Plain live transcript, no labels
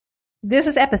This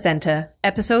is Epicenter,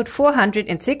 episode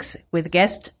 406, with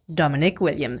guest Dominic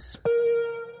Williams.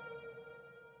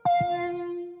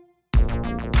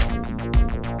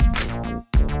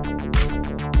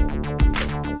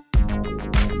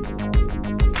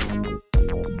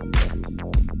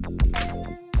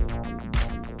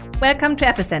 Welcome to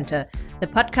Epicenter, the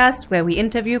podcast where we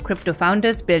interview crypto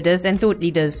founders, builders, and thought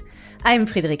leaders. I'm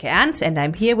Friederike Ernst, and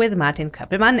I'm here with Martin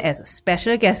Köppelmann as a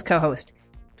special guest co-host.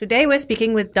 Today we're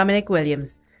speaking with Dominic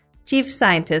Williams, chief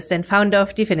scientist and founder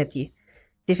of Dfinity.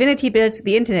 Dfinity builds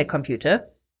the internet computer,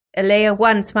 a layer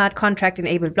 1 smart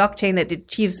contract-enabled blockchain that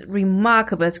achieves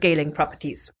remarkable scaling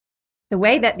properties. The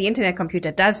way that the internet computer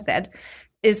does that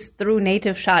is through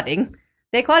native sharding.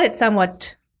 They call it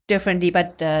somewhat differently,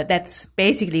 but that's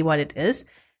basically what it is.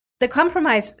 The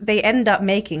compromise they end up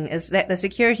making is that the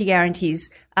security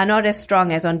guarantees are not as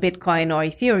strong as on Bitcoin or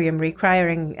Ethereum,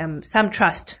 requiring some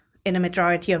trust in a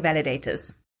majority of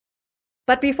validators.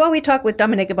 But before we talk with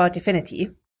Dominic about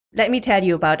Dfinity, let me tell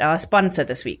you about our sponsor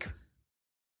this week.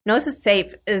 Gnosis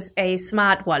Safe is a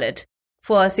smart wallet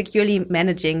for securely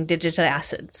managing digital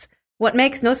assets. What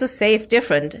makes Gnosis Safe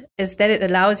different is that it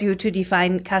allows you to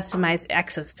define customized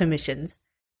access permissions.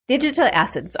 Digital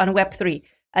assets on Web3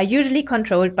 are usually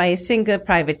controlled by a single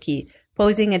private key,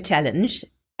 posing a challenge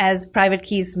as private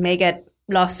keys may get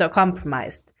lost or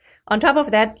compromised. On top of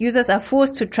that, users are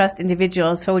forced to trust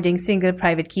individuals holding single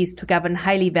private keys to govern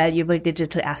highly valuable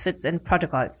digital assets and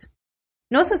protocols.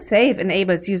 Gnosis Safe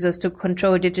enables users to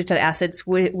control digital assets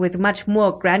with much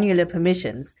more granular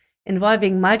permissions,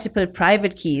 involving multiple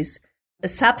private keys, a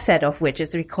subset of which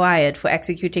is required for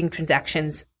executing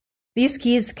transactions. These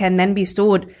keys can then be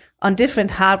stored on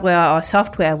different hardware or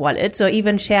software wallets or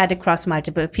even shared across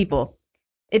multiple people.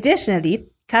 Additionally,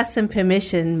 custom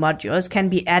permission modules can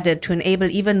be added to enable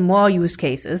even more use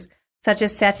cases, such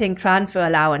as setting transfer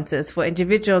allowances for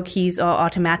individual keys or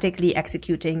automatically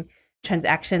executing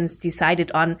transactions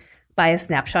decided on by a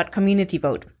snapshot community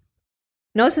vote.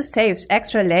 Gnosis Safe's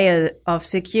extra layer of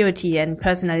security and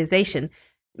personalization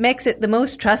makes it the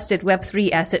most trusted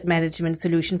Web3 asset management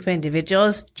solution for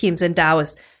individuals, teams, and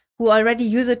DAOs, who already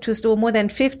use it to store more than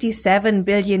 $57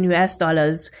 billion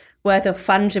worth of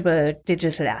fungible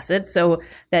digital assets. So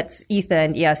that's Ether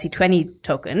and ERC20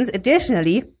 tokens.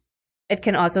 Additionally, it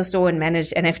can also store and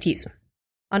manage NFTs.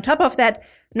 On top of that,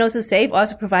 Gnosis Safe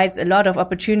also provides a lot of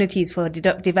opportunities for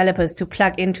developers to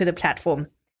plug into the platform.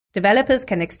 Developers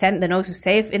can extend the Gnosis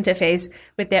Safe interface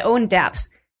with their own dApps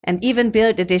and even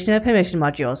build additional permission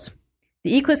modules.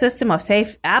 The ecosystem of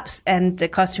Safe apps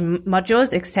and custom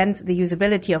modules extends the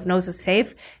usability of Gnosis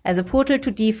Safe as a portal to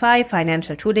DeFi,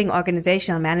 financial tooling,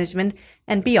 organizational management,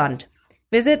 and beyond.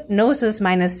 Visit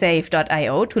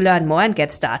gnosis-safe.io to learn more and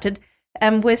get started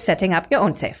with setting up your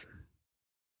own safe.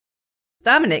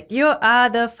 Dominic, you are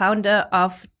the founder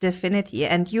of Dfinity,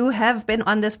 and you have been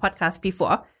on this podcast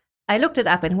before. I looked it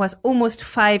up and it was almost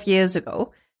 5 years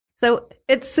ago. So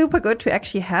it's super good to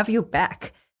actually have you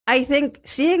back. I think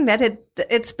seeing that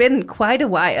it's been quite a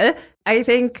while, I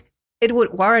think it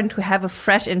would warrant to have a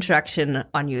fresh introduction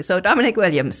on you. So Dominic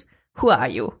Williams, who are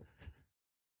you?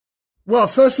 Well,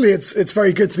 firstly, it's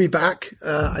very good to be back.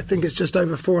 I think it's just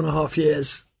over 4.5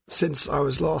 years since I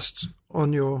was last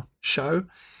on your show.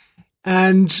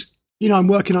 And, I'm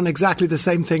working on exactly the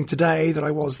same thing today that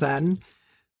I was then.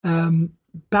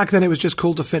 Back then it was just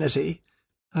called Dfinity.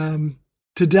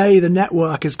 Today, the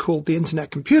network is called the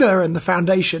Internet Computer, and the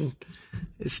foundation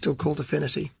is still called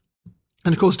Dfinity.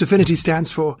 And of course, Dfinity stands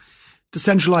for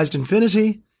Decentralized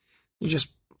Infinity. You just,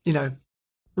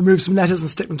 remove some letters and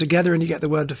stick them together and you get the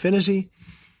word Dfinity.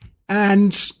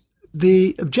 And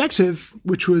the objective,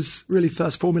 which was really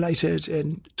first formulated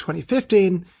in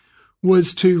 2015,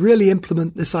 was to really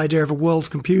implement this idea of a world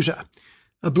computer,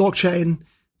 a blockchain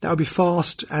that would be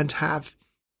fast and have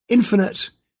infinite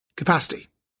capacity.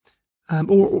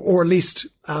 Or at least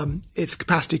its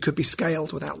capacity could be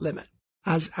scaled without limit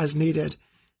as needed.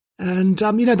 And,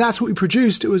 that's what we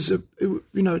produced. It was, a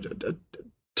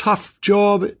tough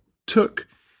job. It took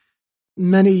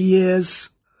many years,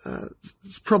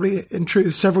 it's probably in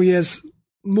truth several years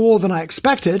more than I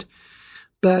expected.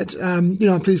 But, I'm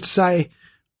pleased to say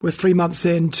we're 3 months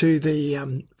into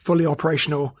the fully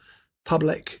operational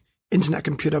public internet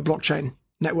computer blockchain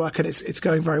network, and it's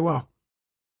going very well.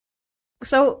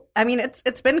 So,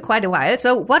 it's been quite a while.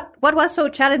 So what was so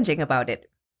challenging about it?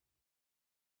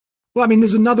 Well,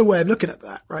 there's another way of looking at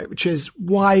that, right? Which is,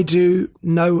 why do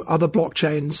no other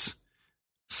blockchains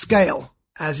scale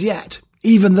as yet,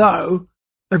 even though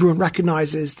everyone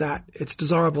recognizes that it's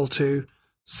desirable to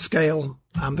scale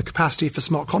the capacity for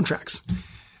smart contracts.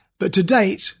 But to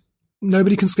date,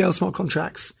 nobody can scale smart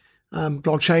contracts.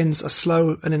 Blockchains are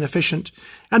slow and inefficient.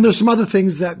 And there's some other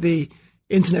things that the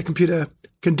internet computer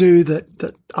can do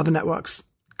that other networks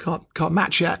can't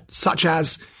match yet, such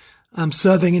as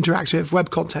serving interactive web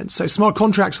content. So smart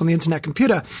contracts on the internet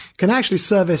computer can actually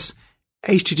service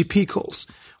HTTP calls,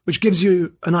 which gives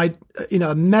you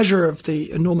a measure of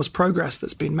the enormous progress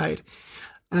that's been made.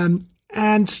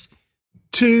 And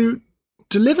to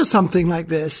deliver something like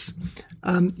this,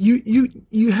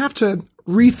 you have to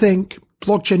rethink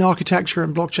blockchain architecture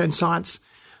and blockchain science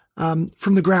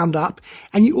from the ground up,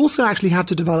 and you also actually have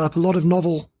to develop a lot of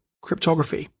novel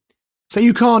cryptography. So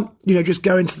you can't, just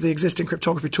go into the existing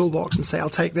cryptography toolbox and say, I'll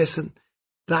take this and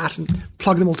that and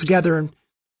plug them all together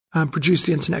and produce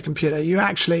the internet computer. You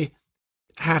actually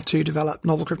have to develop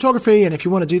novel cryptography, and if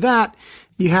you want to do that,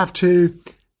 you have to,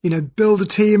 build a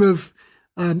team of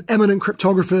eminent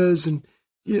cryptographers and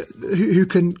who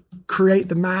can create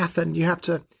the math, and you have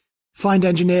to find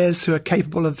engineers who are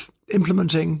capable of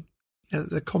implementing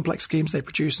the complex schemes they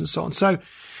produce and so on. So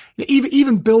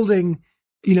even building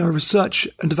a research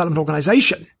and development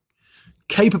organization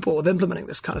capable of implementing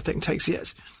this kind of thing takes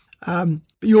years. But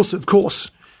you also, of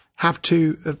course, have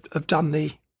to have done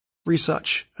the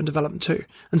research and development too.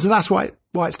 And so that's why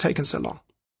it's taken so long.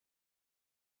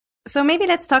 So maybe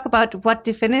let's talk about what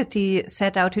Dfinity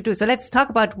set out to do. So let's talk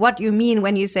about what you mean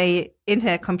when you say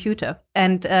internet computer,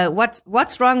 and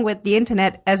what's wrong with the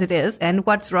internet as it is, and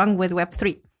what's wrong with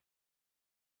Web3.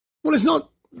 Well, it's not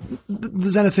that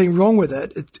there's anything wrong with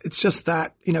it. It's just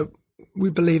that, we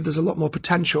believe there's a lot more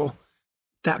potential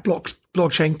that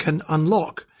blockchain can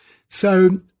unlock.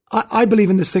 So I believe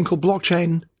in this thing called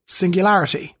blockchain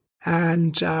singularity.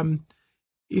 And,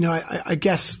 I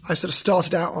guess I sort of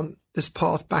started out on this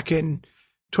path back in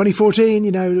 2014,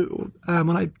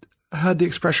 when I heard the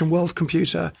expression world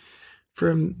computer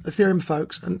from Ethereum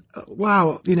folks. And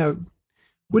wow,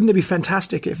 wouldn't it be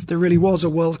fantastic if there really was a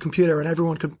world computer and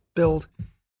everyone could build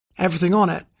everything on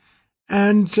it?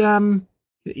 And,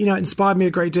 it inspired me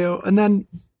a great deal. And then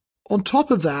on top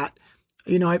of that,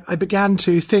 I began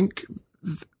to think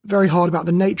very hard about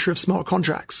the nature of smart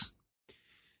contracts.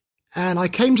 And I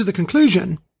came to the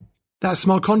conclusion that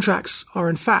smart contracts are,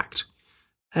 in fact,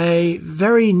 a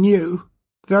very new,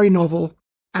 very novel,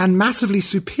 and massively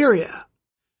superior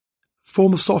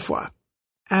form of software.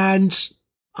 And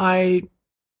I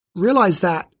realized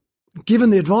that, given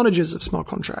the advantages of smart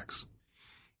contracts,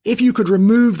 if you could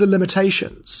remove the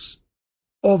limitations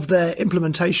of their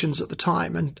implementations at the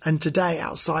time and today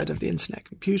outside of the internet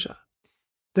computer,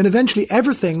 then eventually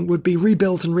everything would be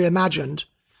rebuilt and reimagined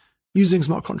using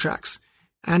smart contracts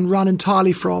and run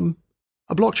entirely from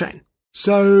a blockchain.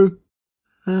 So,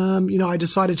 I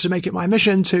decided to make it my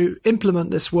mission to implement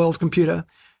this world computer,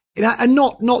 and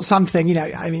not something,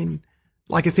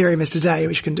 like Ethereum is today,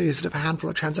 which can do sort of a handful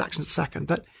of transactions a second,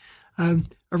 but a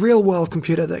real world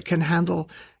computer that can handle,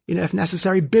 if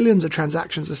necessary, billions of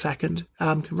transactions a second,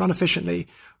 can run efficiently,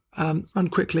 run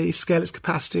quickly, scale its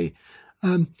capacity,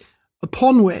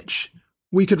 upon which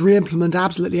we could re-implement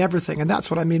absolutely everything. And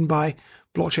that's what I mean by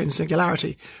blockchain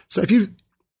singularity. So if you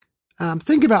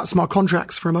think about smart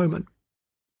contracts for a moment,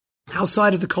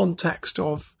 outside of the context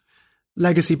of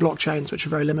legacy blockchains, which are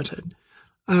very limited.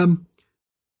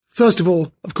 First of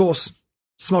all, of course,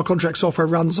 smart contract software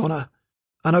runs on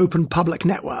an open public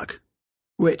network,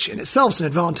 which in itself is an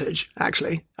advantage,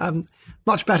 actually.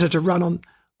 Much better to run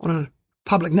on a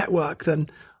public network than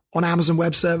on Amazon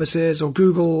Web Services or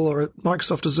Google or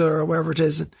Microsoft Azure or wherever it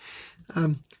is.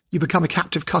 You become a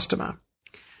captive customer.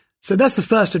 So that's the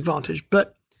first advantage.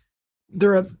 But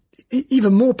there are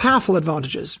even more powerful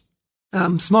advantages.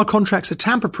 Smart contracts are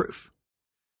tamper-proof.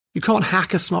 You can't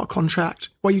hack a smart contract.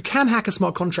 Well, you can hack a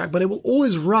smart contract, but it will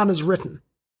always run as written.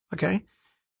 Okay?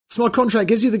 Smart contract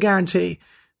gives you the guarantee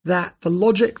that the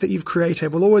logic that you've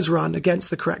created will always run against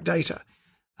the correct data.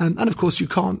 And of course, you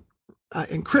can't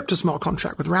encrypt a smart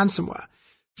contract with ransomware.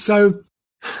 So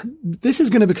this is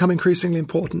going to become increasingly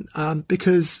important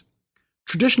because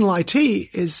traditional IT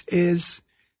is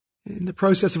in the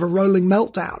process of a rolling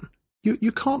meltdown.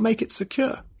 You can't make it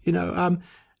secure,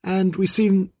 and we've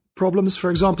seen problems. For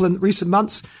example, in recent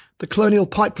months, the Colonial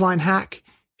Pipeline hack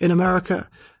in America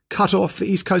cut off the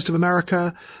east coast of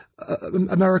America,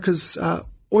 America's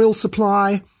oil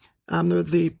supply.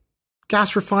 The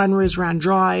gas refineries ran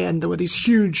dry, and there were these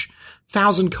huge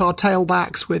 1,000-car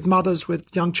tailbacks with mothers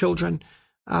with young children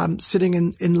sitting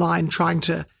in line trying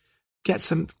to get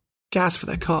some gas for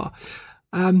their car.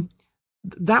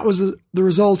 That was the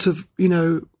result of,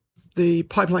 the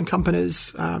pipeline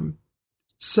companies'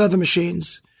 server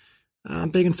machines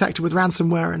being infected with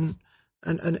ransomware and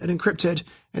and encrypted,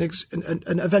 and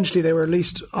eventually they were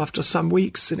released after some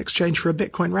weeks in exchange for a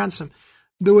Bitcoin ransom.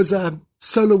 There was a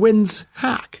SolarWinds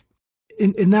hack.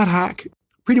 In that hack,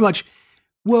 pretty much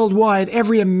worldwide,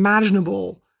 every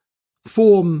imaginable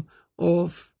form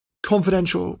of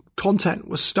confidential content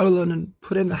was stolen and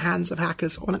put in the hands of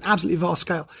hackers on an absolutely vast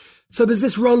scale. So there's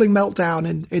this rolling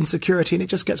meltdown in security, and it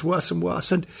just gets worse and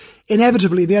worse. And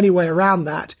inevitably, the only way around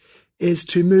that is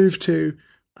to move to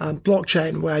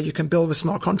blockchain, where you can build with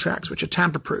smart contracts, which are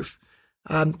tamper-proof.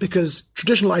 Because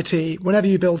traditional IT, whenever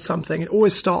you build something, it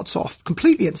always starts off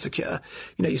completely insecure.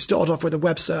 You start off with a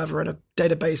web server and a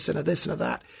database and a this and a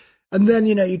that. And then,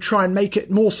 you try and make it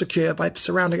more secure by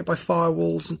surrounding it by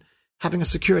firewalls and having a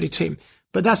security team.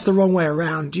 But that's the wrong way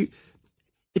around.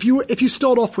 If you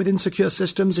start off with insecure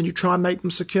systems and you try and make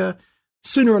them secure,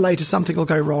 sooner or later something will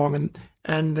go wrong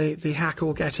and the hacker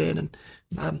will get in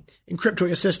and encrypt all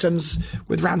your systems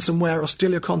with ransomware or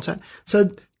steal your content. So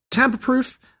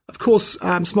tamper-proof, of course,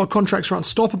 smart contracts are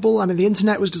unstoppable. I mean, the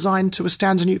internet was designed to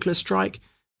withstand a nuclear strike.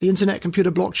 The internet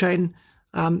computer blockchain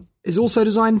is also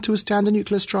designed to withstand a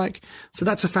nuclear strike. So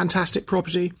that's a fantastic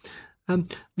property.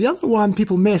 The other one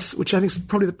people miss, which I think is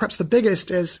probably perhaps the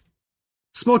biggest, is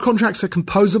smart contracts are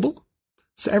composable.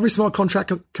 So every smart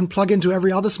contract can plug into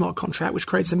every other smart contract, which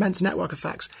creates immense network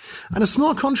effects. And a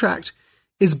smart contract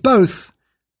is both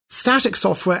static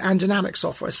software and dynamic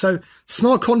software. So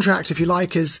smart contract, if you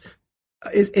like, is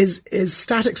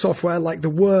static software like the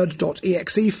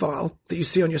word.exe file that you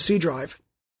see on your C drive.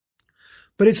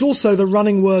 But it's also the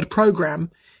running Word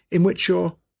program in which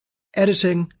you're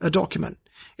editing a document.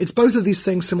 It's both of these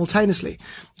things simultaneously.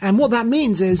 And what that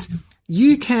means is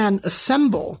you can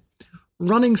assemble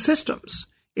running systems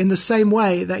in the same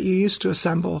way that you used to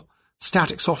assemble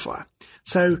static software.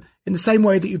 So in the same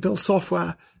way that you build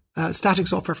software, static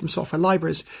software from software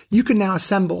libraries, you can now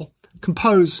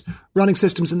compose running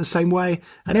systems in the same way,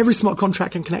 and every smart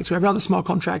contract can connect to every other smart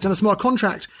contract, and a smart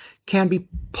contract can be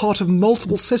part of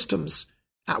multiple systems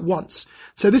at once.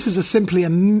 So this is simply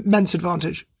an immense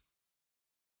advantage.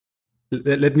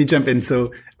 Let me jump in.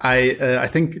 So I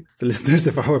think the listeners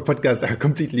of our podcast are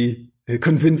completely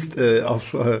convinced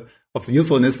of the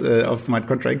usefulness of smart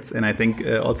contracts, and I think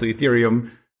also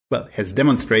Ethereum has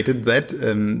demonstrated that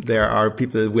there are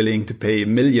people willing to pay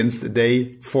millions a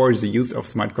day for the use of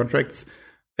smart contracts.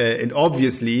 And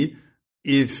obviously,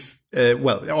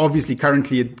 obviously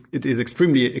currently it is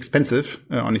extremely expensive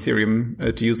on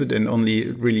Ethereum to use it, and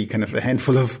only really kind of a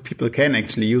handful of people can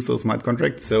actually use those smart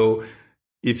contracts. So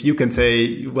if you can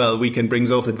say, well, we can bring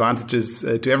those advantages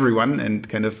to everyone and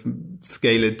kind of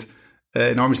scale it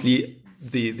enormously,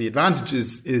 the advantage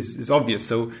is obvious.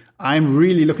 So I'm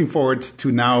really looking forward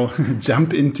to now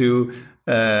jump into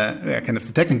kind of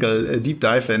the technical deep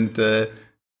dive and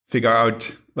figure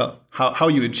out, how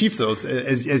you achieve those.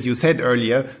 As you said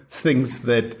earlier, things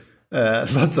that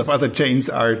lots of other chains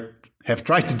have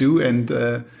tried to do,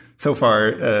 and so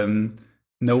far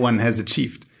no one has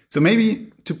achieved. So maybe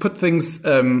to put things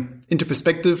into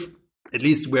perspective, at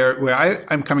least where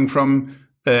I'm coming from,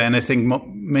 and I think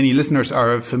many listeners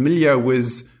are familiar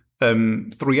with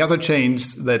three other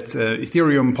chains, that's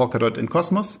Ethereum, Polkadot, and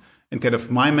Cosmos. And kind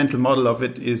of my mental model of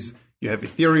it is you have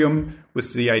Ethereum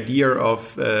with the idea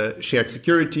of shared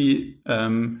security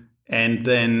and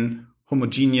then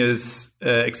homogeneous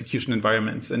execution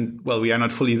environments. And we are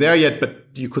not fully there yet, but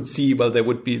you could see, there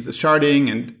would be the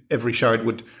sharding, and every shard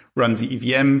would run the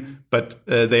EVM, but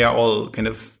they are all kind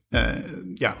of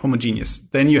homogeneous.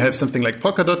 Then you have something like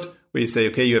Polkadot, where you say,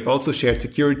 okay, you have also shared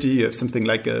security. You have something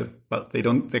like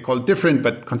they call it different,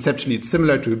 but conceptually it's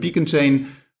similar to a beacon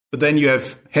chain. But then you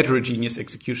have heterogeneous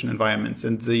execution environments,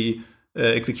 and the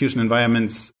execution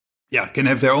environments, can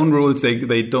have their own rules.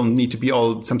 They don't need to be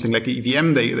all something like an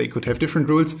EVM. They could have different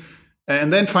rules.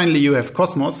 And then finally you have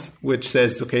Cosmos, which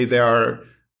says, okay, there are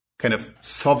kind of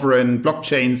sovereign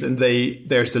blockchains, and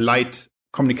there's a light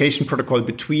communication protocol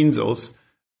between those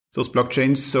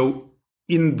blockchains. So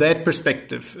in that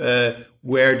perspective,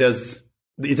 where does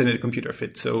the internet computer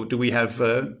fit? So do we have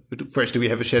first? Do we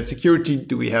have a shared security?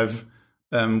 Do we have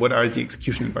what are the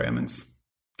execution environments?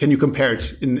 Can you compare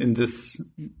it in this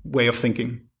way of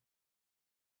thinking?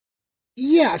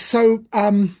 Yeah. So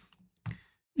the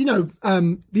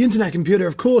internet computer,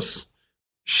 of course,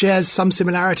 shares some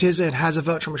similarities. It has a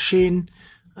virtual machine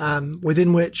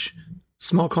within which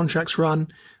smart contracts run,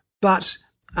 but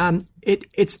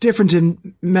it's different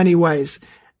in many ways.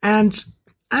 And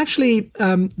actually,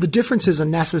 the differences are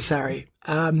necessary.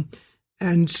 And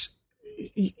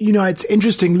it's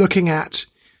interesting looking at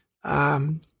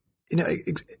the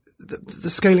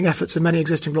scaling efforts of many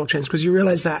existing blockchains, because you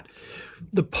realize that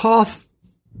the path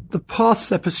the paths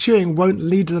they're pursuing won't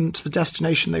lead them to the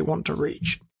destination they want to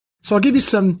reach. So I'll give you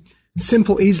some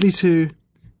simple, easily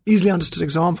understood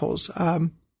examples.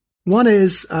 One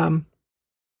is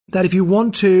that if you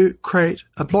want to create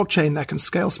a blockchain that can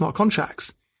scale smart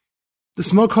contracts, the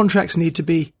smart contracts need to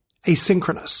be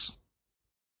asynchronous.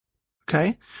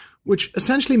 Okay? Which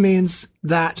essentially means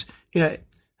that, if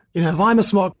I'm a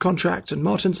smart contract and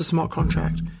Martin's a smart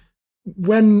contract,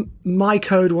 when my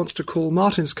code wants to call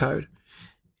Martin's code,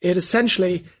 it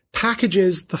essentially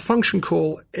packages the function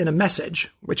call in a message,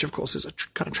 which of course is a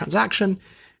kind of transaction,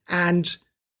 and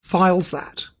files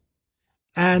that.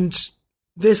 And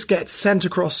this gets sent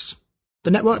across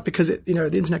the network because the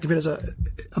internet computer is a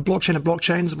blockchain of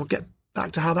blockchains, and we'll get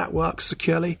back to how that works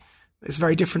securely. It's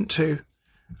very different to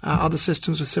other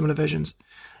systems with similar visions.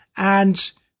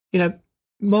 And,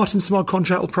 Martin's smart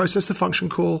contract will process the function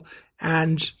call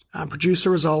and produce a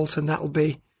result, and that will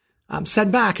be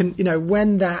sent back. And,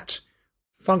 when that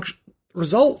function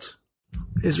result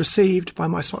is received by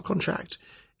my smart contract,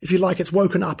 if you like, it's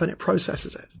woken up and it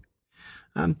processes it.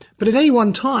 But at any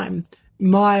one time,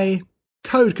 my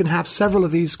code can have several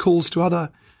of these calls to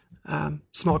other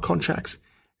smart contracts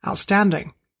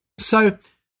outstanding. So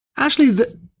actually,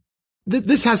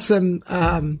 this has some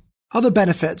other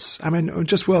benefits. I mean,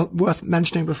 just worth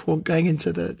mentioning before going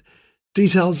into the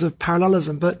details of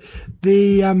parallelism. But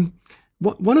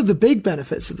one of the big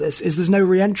benefits of this is there's no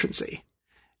reentrancy.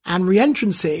 And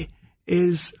reentrancy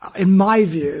is, in my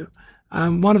view,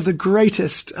 one of the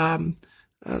greatest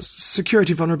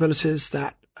security vulnerabilities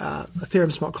that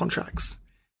Ethereum smart contracts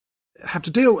have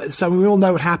to deal with. So we all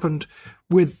know what happened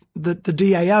with the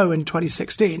DAO in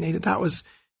 2016. That was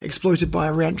exploited by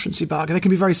a reentrancy bug, and it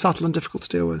can be very subtle and difficult to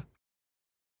deal with.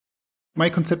 My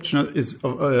conception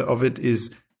of it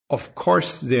is, of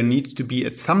course, there needs to be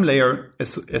at some layer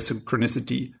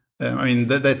asynchronicity.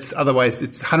 That's otherwise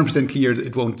it's 100% clear that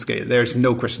it won't scale. There's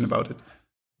no question about it.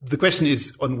 The question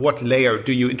is, on what layer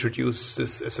do you introduce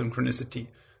this asynchronicity?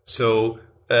 So,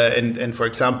 and for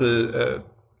example,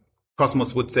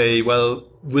 Cosmos would say, well,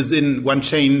 within one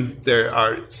chain, there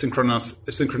are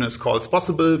synchronous calls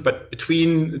possible, but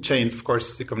between chains, of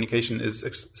course, the communication is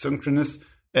synchronous,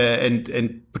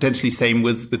 and potentially same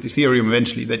with Ethereum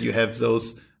eventually, that you have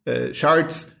those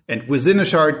shards, and within a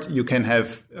shard, you can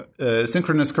have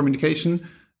synchronous communication.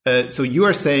 So you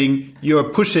are saying you're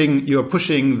pushing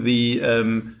the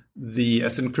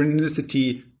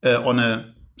asynchronicity on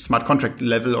a smart contract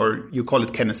level, or you call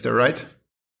it canister, right?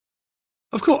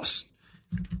 Of course.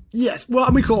 Yes. Well,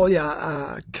 we call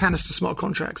canister smart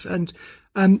contracts. And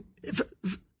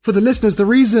for the listeners, the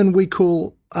reason we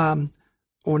call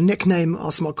or nickname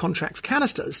our smart contracts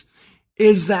canisters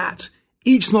is that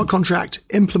each smart contract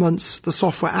implements the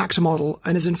software actor model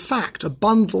and is in fact a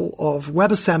bundle of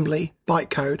WebAssembly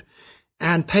bytecode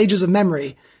and pages of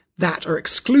memory that are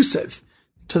exclusive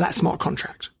to that smart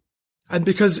contract. And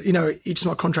because, each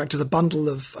smart contract is a bundle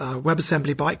of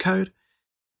WebAssembly bytecode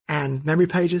and memory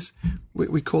pages,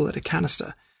 we call it a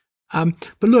canister. But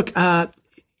look,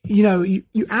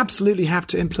 you absolutely have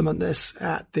to implement this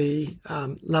at the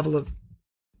level of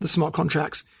the smart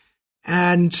contracts.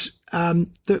 And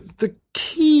the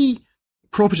key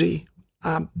property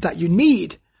that you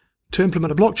need to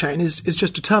implement a blockchain is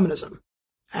just determinism.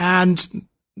 And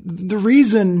the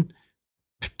reason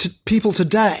people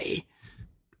today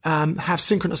have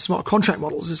synchronous smart contract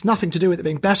models is nothing to do with it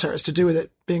being better. It's to do with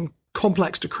it being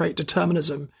complex to create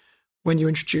determinism when you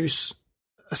introduce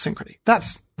asynchrony.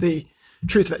 That's the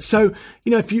truth of it. So,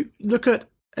 if you look at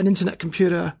an internet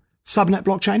computer subnet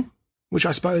blockchain, which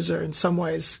I suppose are in some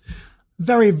ways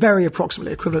very, very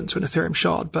approximately equivalent to an Ethereum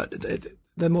shard, but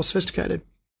they're more sophisticated.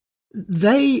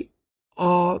 They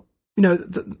are,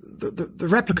 the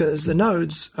replicas, the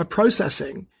nodes are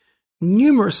processing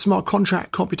numerous smart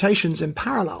contract computations in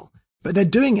parallel, but they're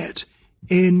doing it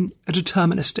in a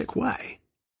deterministic way.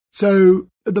 So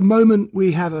at the moment,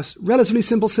 we have a relatively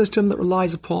simple system that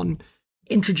relies upon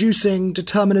introducing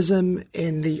determinism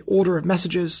in the order of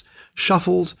messages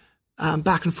shuffled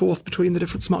back and forth between the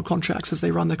different smart contracts as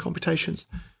they run their computations.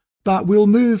 But we'll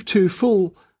move to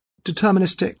full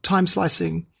deterministic time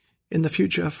slicing in the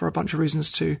future for a bunch of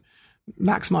reasons to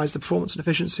maximize the performance and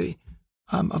efficiency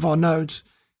of our nodes.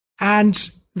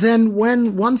 And then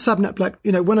when one subnet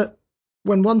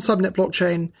when one subnet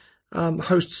blockchain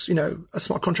hosts, a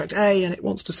smart contract A, and it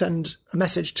wants to send a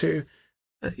message to,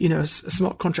 a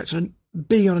smart contract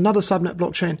B on another subnet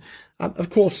blockchain, of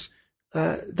course,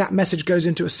 that message goes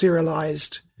into a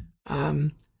serialized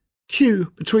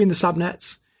queue between the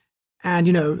subnets. And,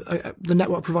 the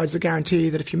network provides the guarantee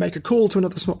that if you make a call to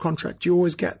another smart contract, you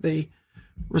always get the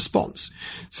response.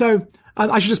 So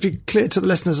I should just be clear to the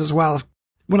listeners as well.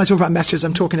 When I talk about messages,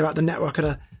 I'm talking about the network at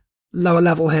a lower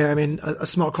level here. I mean, a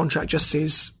smart contract just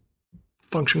sees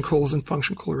function calls and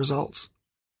function call results.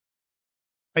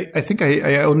 I think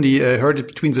I only heard it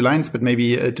between the lines, but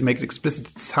maybe to make it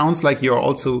explicit, it sounds like you're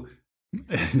also,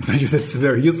 maybe that's a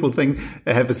very useful thing,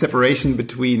 have a separation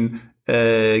between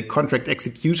contract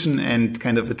execution and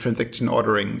kind of a transaction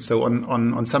ordering. So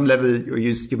on some level,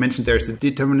 you mentioned there's a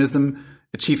determinism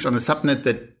achieved on a subnet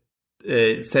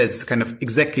that says kind of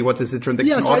exactly what is the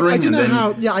transaction ordering.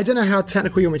 I don't know how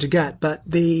technical you want me to get, but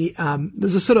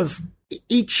there's a sort of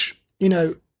each,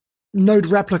 node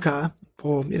replica,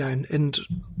 or, in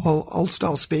old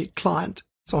style speak, client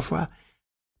software,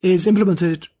 is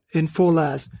implemented in 4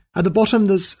 layers. At the bottom,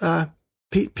 there's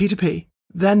P2P.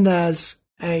 Then there's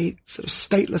a sort of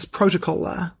stateless protocol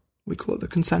layer. We call it the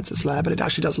consensus layer, but it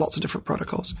actually does lots of different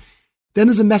protocols. Then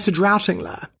there's a message routing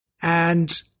layer.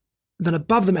 And then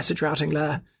above the message routing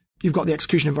layer, you've got the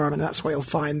execution environment. That's where you'll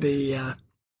find the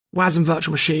WASM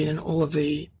virtual machine and all of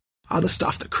the other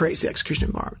stuff that creates the execution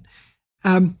environment.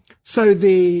 So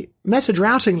the message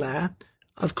routing layer,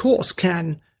 of course,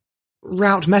 can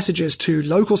route messages to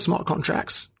local smart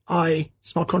contracts, i.e.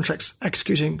 smart contracts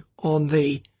executing on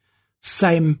the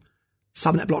same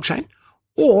subnet blockchain,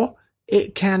 or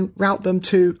it can route them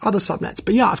to other subnets.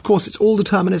 But yeah, of course, it's all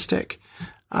deterministic.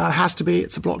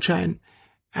 It's a blockchain,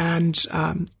 and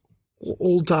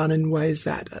all done in ways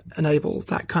that enable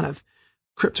that kind of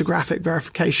cryptographic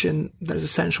verification that is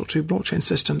essential to blockchain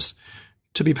systems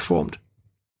to be performed.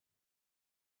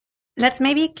 Let's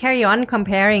maybe carry on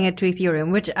comparing it to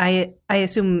Ethereum, which I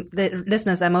assume the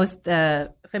listeners are most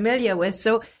familiar with.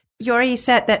 So you already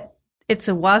said that it's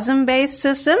a WASM-based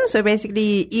system. So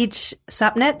basically each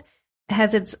subnet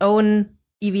has its own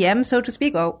EVM, so to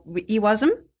speak, or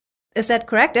eWASM. Is that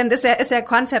correct? And is there a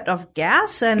concept of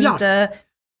gas? And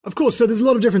of course. So there's a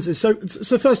lot of differences.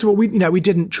 So first of all, we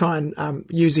didn't try and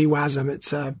use eWASM.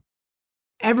 It's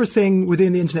everything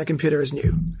within the internet computer is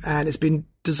new, and it's been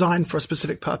designed for a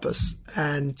specific purpose.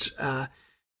 And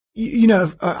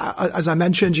as I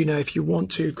mentioned, if you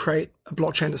want to create a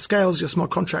blockchain that scales, your smart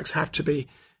contracts have to be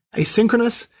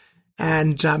asynchronous,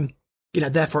 and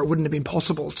therefore it wouldn't have been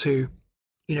possible to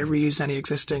reuse any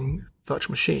existing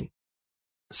virtual machine.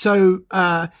 So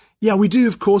we do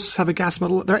of course have a gas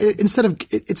model.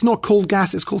 It's not called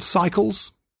gas, it's called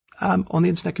cycles on the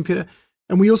internet computer,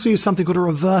 and we also use something called a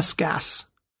reverse gas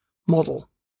model.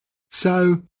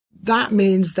 So that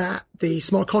means that the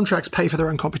smart contracts pay for their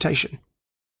own computation.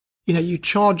 You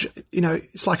charge,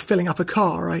 it's like filling up a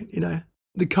car, right?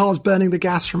 The car's burning the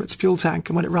gas from its fuel tank,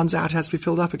 and when it runs out, it has to be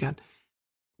filled up again.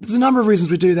 There's a number of reasons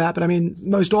we do that, but I mean,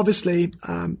 most obviously,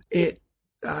 it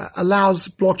allows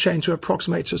blockchain to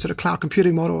approximate to a sort of cloud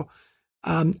computing model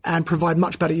and provide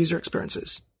much better user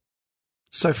experiences.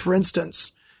 So, for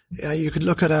instance, you could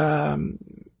look at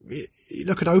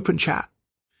OpenChat.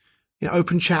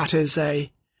 OpenChat is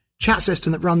a chat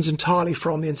system that runs entirely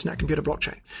from the internet computer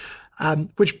blockchain,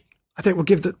 which I think will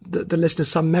give the listeners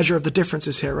some measure of the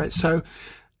differences here, right? So,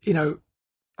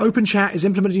 OpenChat is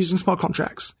implemented using smart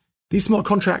contracts. These smart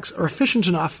contracts are efficient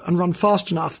enough and run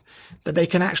fast enough that they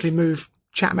can actually move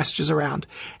chat messages around.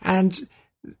 And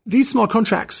these smart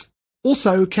contracts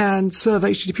also can serve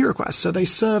HTTP requests. So they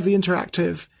serve the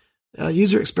interactive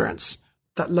user experience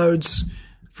that loads,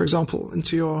 for example,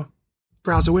 into your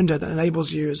browser window that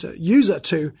enables you as a user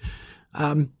to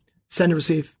send and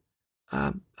receive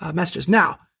messages.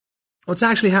 Now, what's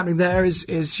actually happening there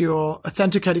is you're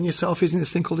authenticating yourself using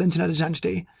this thing called Internet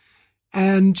Identity.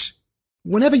 And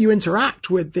whenever you interact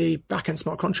with the backend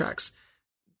smart contracts,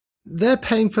 they're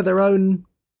paying for their own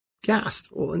gas,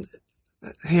 or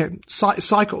here,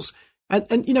 cycles. And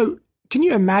can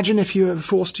you imagine if you were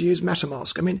forced to use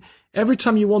MetaMask? I mean, every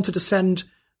time you wanted to send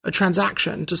a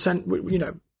transaction,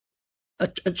 a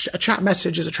chat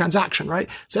message is a transaction, right?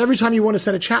 So every time you want to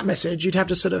send a chat message, you'd have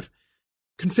to sort of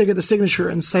configure the signature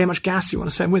and say how much gas you want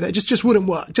to send with it. It just wouldn't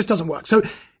work. It just doesn't work. So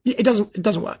it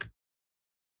doesn't work.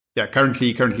 Yeah,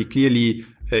 currently, clearly,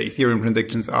 Ethereum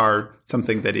transactions are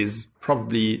something that is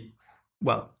probably,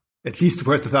 at least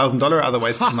worth $1,000.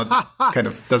 Otherwise, it's not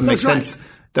doesn't make sense. Right.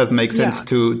 Doesn't make sense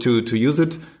to use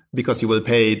it, because you will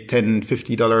pay $10 to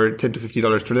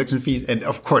 $50 transaction fees. And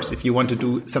of course, if you want to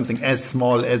do something as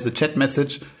small as a chat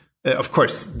message, of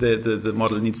course, the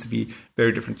model needs to be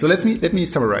very different. So let me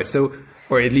summarize. So,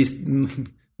 or at least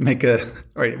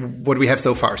what we have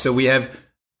so far. So we have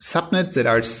subnets that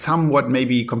are somewhat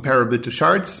maybe comparable to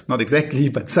shards, not exactly,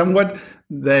 but somewhat.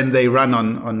 Then they run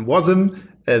on WASM.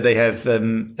 They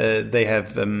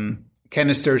have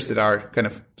canisters that are kind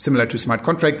of similar to smart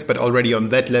contracts, but already on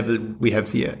that level, we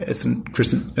have the, as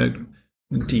Chris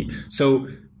Indeed. So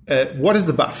what is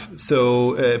above?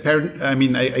 So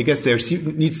I guess there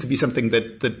needs to be something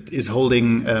that is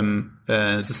holding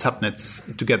the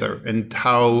subnets together. And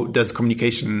how does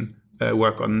communication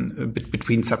work on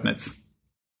between subnets?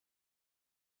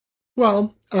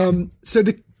 Well,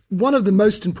 one of the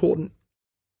most important,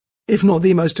 if not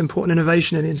the most important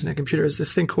innovation in the Internet computer is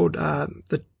this thing called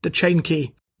the chain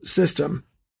key system.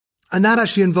 And that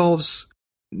actually involves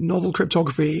novel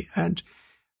cryptography, and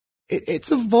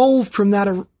it's evolved from that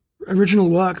original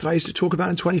work that I used to talk about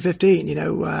in 2015.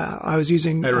 I was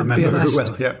using I remember BLS, very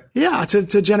well, yeah,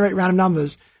 to generate random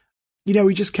numbers.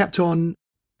 We just kept on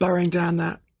burrowing down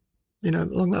that,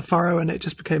 along that furrow, and it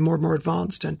just became more and more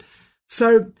advanced. And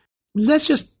so let's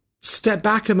just step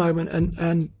back a moment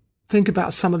and think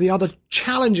about some of the other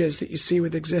challenges that you see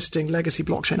with existing legacy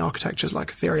blockchain architectures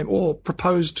like Ethereum, or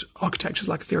proposed architectures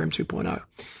like Ethereum 2.0.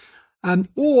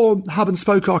 Or hub and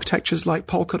spoke architectures like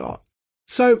Polkadot.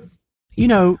 So,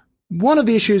 one of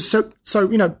the issues, the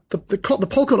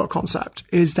Polkadot concept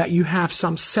is that you have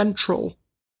some central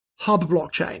hub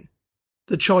blockchain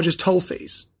that charges toll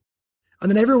fees.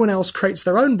 And then everyone else creates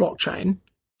their own blockchain,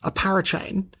 a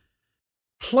parachain,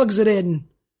 plugs it in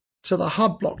to the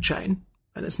hub blockchain,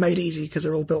 and it's made easy because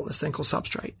they're all built on this thing called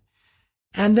Substrate.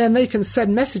 And then they can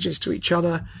send messages to each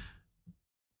other,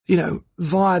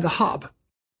 via the hub.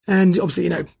 And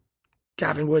obviously,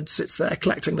 Gavin Wood sits there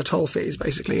collecting the toll fees,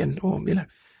 basically,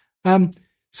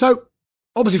 so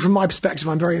obviously from my perspective,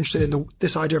 I'm very interested in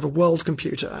this idea of a world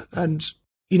computer. And,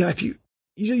 if you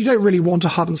don't really want a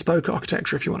hub and spoke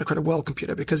architecture if you want to create a world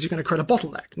computer, because you're going to create a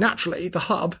bottleneck. Naturally, the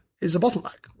hub is a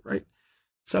bottleneck, right?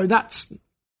 So that's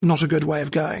not a good way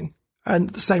of going. And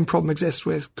the same problem exists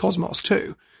with Cosmos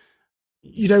too.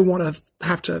 You don't want to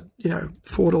have to,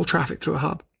 forward all traffic through a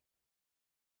hub.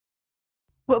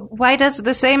 Why does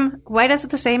the same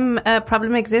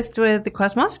problem exist with the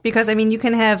Cosmos? Because you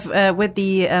can have with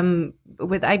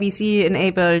IBC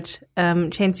enabled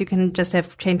chains, you can just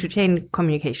have chain to chain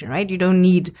communication, right? You don't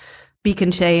need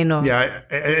beacon chain or. Yeah,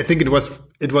 I think it was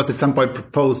at some point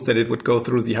proposed that it would go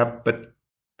through the hub, but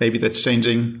maybe that's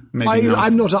changing. Maybe not.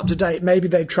 I'm not up to date. Maybe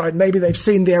they've tried. Maybe they've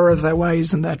seen the error of their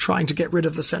ways and they're trying to get rid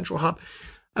of the central hub.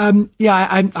 I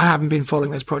haven't been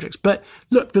following those projects. But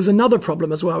look, there's another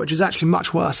problem as well, which is actually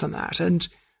much worse than that. And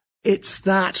it's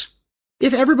that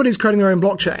if everybody's creating their own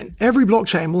blockchain, every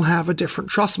blockchain will have a different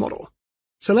trust model.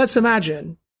 So let's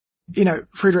imagine,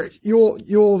 Friedrich, you're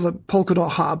the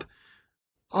Polkadot hub.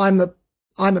 I'm a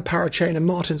parachain and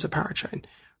Martin's a parachain,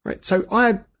 right? So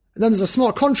then there's a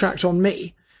smart contract on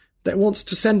me that wants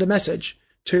to send a message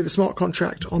to the smart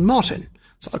contract on Martin.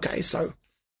 So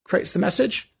creates the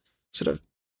message, sort of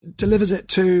delivers it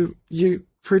to you,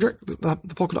 Friedrich, the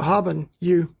Polkadot hub, and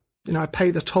I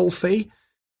pay the toll fee.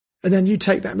 And then you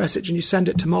take that message and you send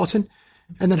it to Martin.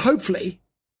 And then hopefully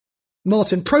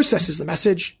Martin processes the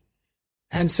message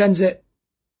and sends it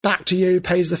back to you,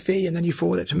 pays the fee, and then you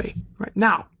forward it to me. Right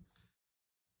now,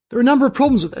 there are a number of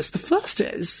problems with this. The first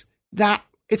is that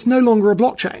it's no longer a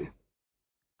blockchain.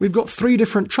 We've got 3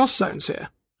 different trust zones here.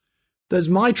 There's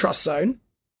my trust zone,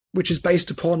 which is based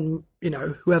upon,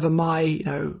 whoever my,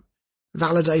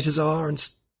 validators are and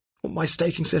what my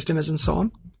staking system is and so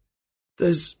on.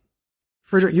 There's,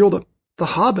 Friedrich, you're the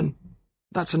hub, and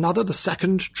that's the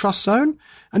second trust zone.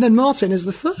 And then Martin is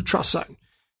the third trust zone.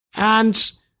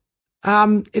 And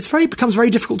it becomes very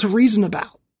difficult to reason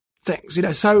about things,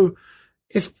 So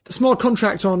if the smart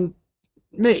contract on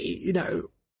me,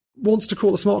 wants to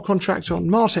call a smart contract on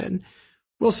Martin,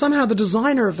 well, somehow the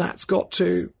designer of that's got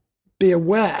to be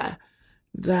aware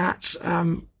that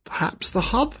perhaps the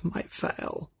hub might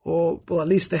fail, or at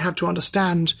least they have to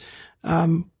understand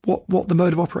what the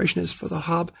mode of operation is for the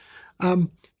hub.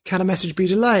 Can a message be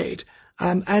delayed?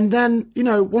 And then,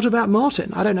 what about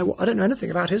Martin? I don't know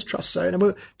anything about his trust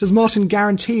zone. Does Martin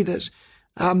guarantee that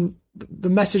the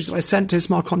message that I sent to his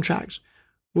smart contract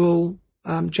will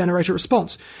generate a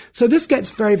response? So this gets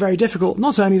very, very difficult.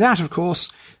 Not only that, of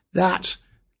course, that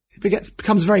it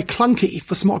becomes very clunky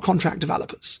for smart contract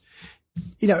developers.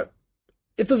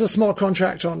 If there's a smart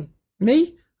contract on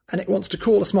me and it wants to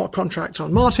call a smart contract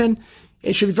on Martin,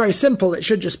 it should be very simple. It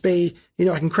should just be,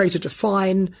 I can create a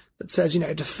define that says,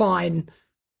 define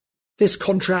this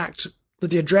contract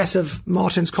with the address of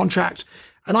Martin's contract.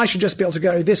 And I should just be able to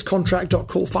go this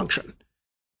contract.call function,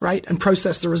 right? And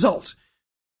process the result.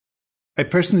 I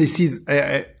personally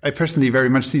very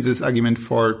much see this argument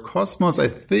for Cosmos. I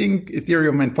think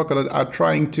Ethereum and Polkadot are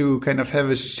trying to kind of have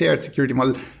a shared security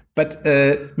model. But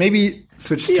maybe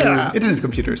switch to internet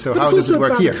computers. So but how does it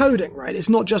work here? Coding, right? It's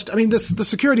not just. I mean, the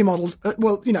security model.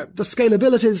 The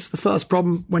scalability is the first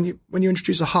problem when you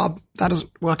introduce a hub. That doesn't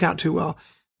work out too well.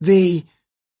 The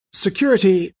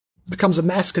security becomes a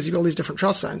mess because you've got all these different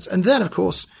trust zones, and then of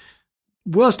course,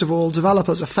 worst of all,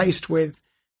 developers are faced with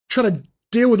trying to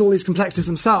deal with all these complexities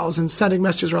themselves and sending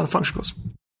messages around the function calls.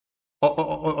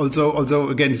 Also,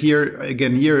 again here,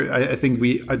 I think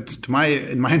in my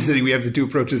understanding, we have the two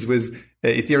approaches with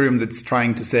Ethereum that's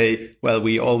trying to say, well,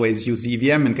 we always use the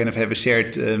EVM and kind of have a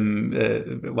shared,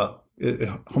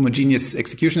 homogeneous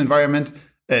execution environment.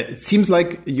 It seems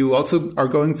like you also are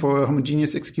going for a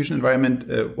homogeneous execution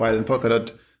environment, while in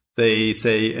Polkadot they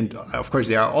say, and of course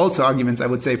there are also arguments, I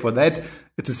would say, for that,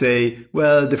 to say,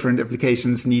 well, different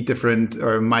applications need different,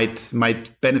 or might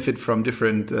benefit from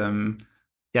different,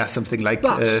 something like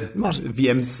Martin,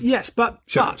 VMs. Yes, but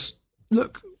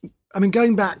look, I mean,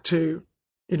 going back to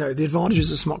the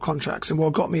advantages of smart contracts and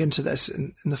what got me into this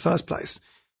in the first place,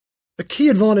 the key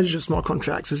advantage of smart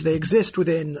contracts is they exist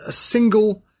within a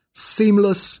single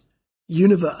seamless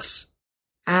universe,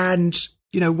 and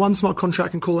one smart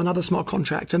contract can call another smart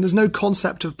contract, and there's no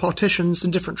concept of partitions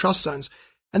and different trust zones.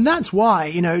 And that's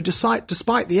why,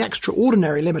 despite the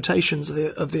extraordinary limitations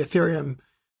of the Ethereum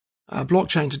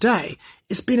blockchain today,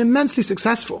 it's been immensely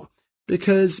successful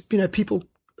because, people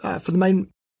for the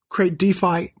main create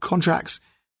DeFi contracts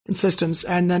and systems,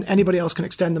 and then anybody else can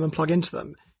extend them and plug into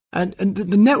them. And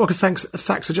the network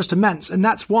effects are just immense. And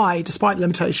that's why, despite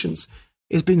limitations,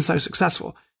 it's been so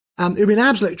successful. It would be an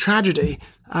absolute tragedy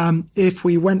if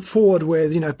we went forward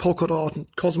with, Polkadot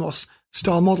and Cosmos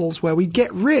style models where we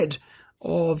get rid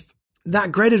of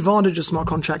that great advantage of smart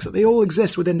contracts, that they all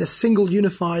exist within this single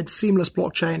unified seamless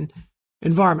blockchain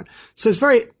environment. So it's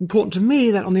very important to me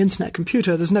that on the internet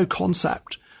computer, there's no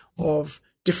concept of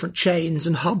different chains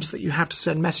and hubs that you have to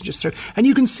send messages through. And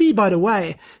you can see, by the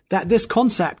way, that this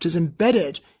concept is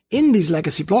embedded in these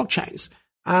legacy blockchains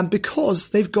because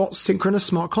they've got synchronous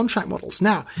smart contract models.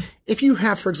 Now, if you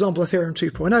have, for example, Ethereum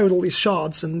 2.0 with all these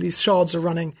shards, and these shards are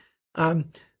running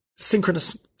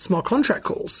synchronous smart contract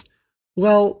calls,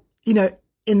 well,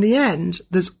 in the end,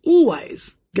 there's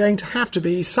always going to have to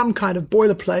be some kind of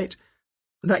boilerplate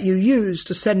that you use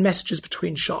to send messages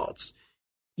between shards.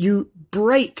 You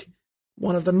break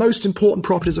one of the most important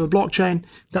properties of a blockchain,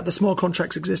 that the smart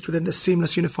contracts exist within this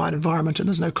seamless unified environment, and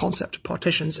there's no concept of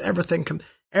partitions.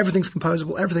 Everything's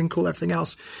composable, everything cool, everything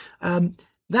else.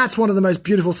 That's one of the most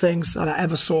beautiful things that I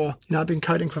ever saw. I've been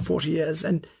coding for 40 years,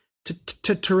 and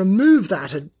to remove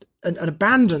that and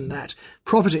abandon that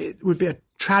property would be a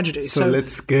tragedy. So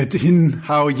let's get in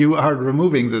how you are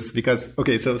removing this, because,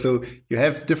 okay, so you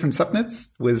have different subnets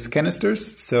with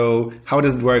canisters. So how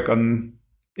does it work on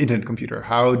internet computer?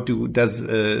 How does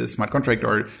a smart contract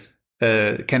or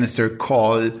a canister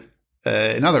call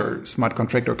another smart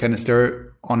contract or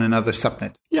canister on another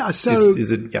subnet? Yeah. So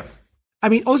is it? Yeah. I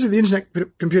mean, obviously the internet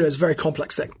computer is a very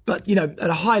complex thing, but at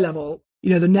a high level,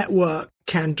 the network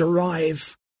can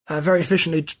very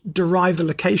efficiently derive the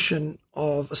location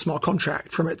of a smart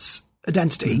contract from its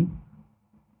identity. Mm-hmm.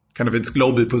 Kind of its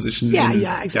global position.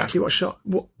 Yeah, exactly. Yeah.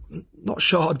 Not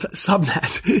shard, but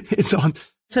subnet it's on.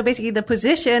 So basically the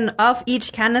position of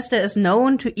each canister is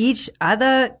known to each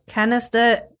other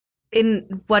canister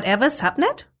in whatever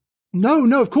subnet?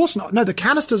 No, of course not. No, the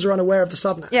canisters are unaware of the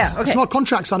subnets. Yeah, okay. The smart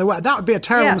contracts unaware. That would be a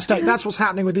terrible mistake. That's what's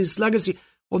happening with these legacy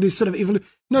or these sort of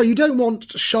No, you don't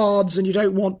want shards, and you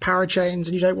don't want parachains,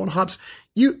 and you don't want hubs.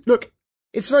 Look,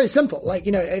 it's very simple. Like,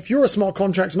 if you're a smart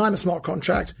contract and I'm a smart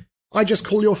contract, I just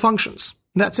call your functions.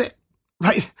 That's it.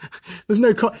 Right? There's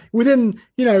no,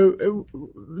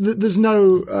 there's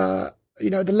no,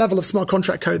 the level of smart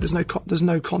contract code, there's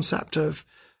no concept of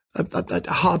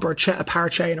a hub or a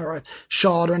parachain or a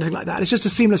shard or anything like that. It's just a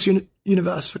seamless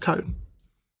universe for code.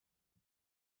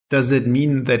 Does it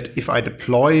mean that if I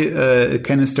deploy a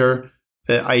canister,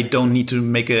 I don't need to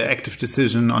make an active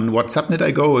decision on what subnet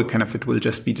I go? Or it will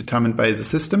just be determined by the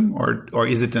system, or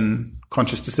is it a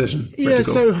conscious decision? Yeah.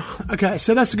 So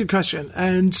that's a good question.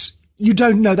 And you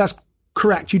don't know. That's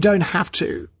correct. You don't have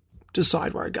to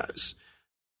decide where it goes.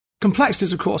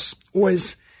 Complexities, of course,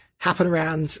 always happen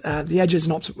around the edges,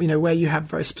 not where you have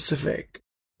very specific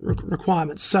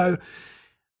requirements. So,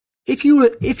 if you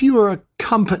were a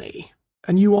company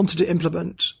and you wanted to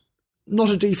implement not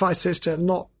a DeFi system,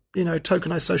 not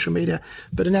tokenized social media,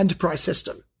 but an enterprise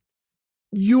system,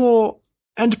 your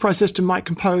enterprise system might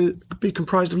be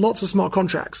comprised of lots of smart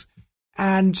contracts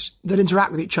and that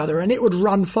interact with each other. And it would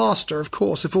run faster, of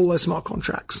course, if all those smart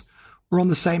contracts were on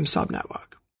the same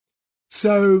subnetwork.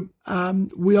 So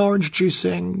we are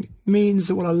introducing means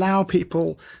that will allow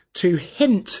people to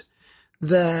hint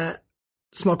their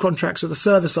smart contracts with a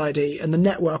service ID, and the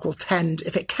network will tend,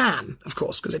 if it can, of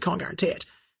course, because it can't guarantee it,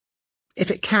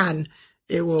 if it can,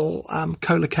 it will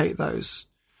collocate those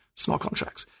smart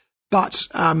contracts. But,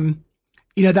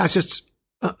 that's just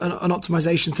an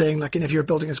optimization thing. Like, if you're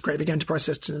building this great big enterprise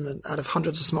system and out of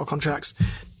hundreds of smart contracts,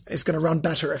 it's going to run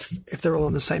better if they're all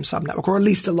on the same subnetwork, or at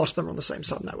least a lot of them are on the same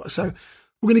subnetwork. So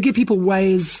we're going to give people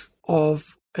ways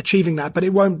of achieving that, but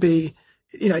it won't be,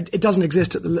 it doesn't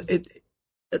exist at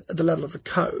the level of the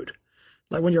code.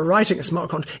 Like when you're writing a smart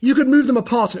contract, you could move them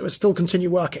apart and it would still continue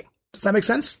working. Does that make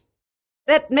sense?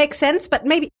 That makes sense, but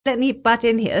maybe let me butt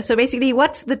in here. So basically,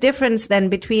 what's the difference then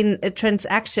between a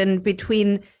transaction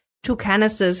between two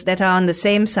canisters that are on the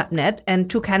same subnet and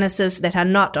two canisters that are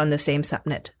not on the same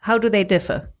subnet? How do they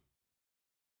differ?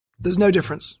 There's no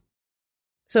difference.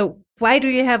 So why do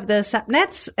you have the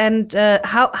subnets, and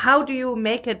how do you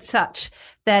make it such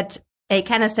that a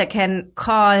canister can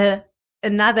call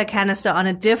another canister on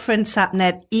a different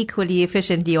subnet equally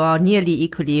efficiently or nearly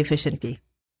equally efficiently?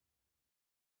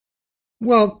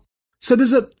 Well, so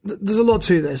there's a lot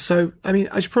to this. So,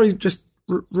 I should probably just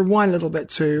rewind a little bit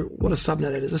to what a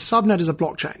subnet is. A subnet is a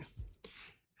blockchain.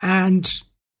 And,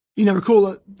 recall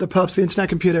that the purpose of the internet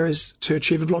computer is to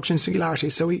achieve a blockchain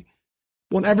singularity. So we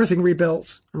want everything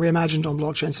rebuilt and reimagined on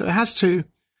blockchain. So it has to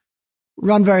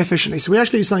run very efficiently. So we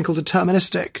actually use something called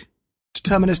deterministic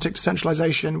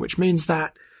decentralization, which means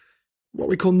that what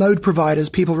we call node providers,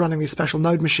 people running these special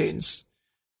node machines,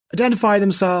 identify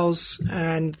themselves,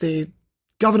 and the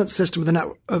governance system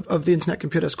of the internet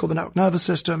computer is called the network nervous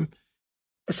system,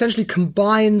 essentially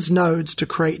combines nodes to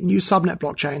create new subnet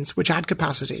blockchains, which add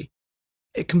capacity.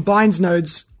 It combines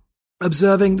nodes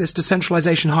observing this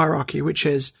decentralization hierarchy, which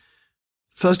is,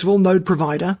 first of all, node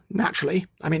provider, naturally.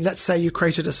 Let's say you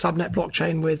created a subnet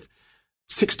blockchain with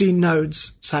 16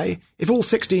 nodes, say. If all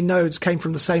 16 nodes came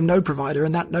from the same node provider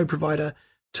and that node provider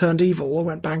turned evil or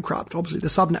went bankrupt, obviously the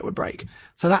subnet would break.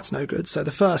 So that's no good. So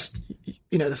the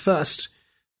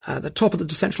top of the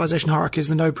decentralization hierarchy is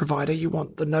the node provider. You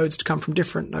want the nodes to come from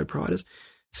different node providers.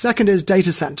 Second is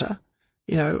data center.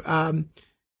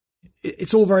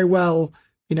 It's all very well,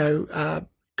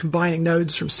 combining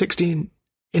nodes from 16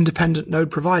 independent node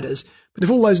providers. But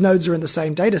if all those nodes are in the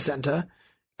same data center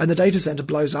and the data center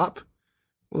blows up,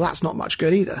 well, that's not much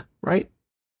good either, right?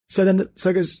 So it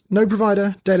goes node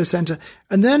provider, data center,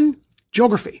 and then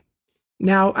geography.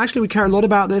 Now, actually, we care a lot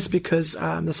about this because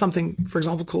there's something, for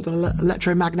example, called an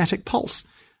electromagnetic pulse.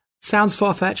 Sounds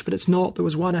far-fetched, but it's not. There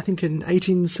was one, I think, in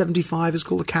 1875. It's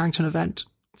called the Carrington event.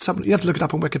 You have to look it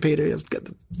up on Wikipedia. You have to get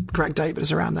the correct date, but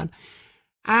it's around then.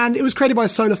 And it was created by a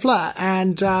solar flare.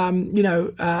 And, in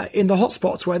the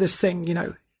hotspots where this thing,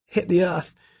 hit the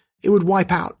Earth, it would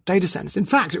wipe out data centers. In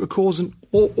fact, it would cause an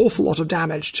awful lot of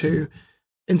damage to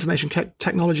information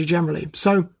technology generally.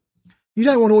 So you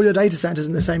don't want all your data centers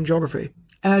in the same geography.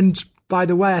 And by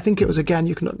the way, I think it was, again,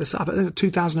 you can look this up, I think in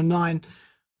 2009,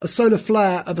 a solar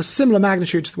flare of a similar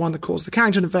magnitude to the one that caused the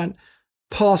Carrington event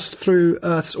passed through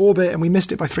Earth's orbit, and we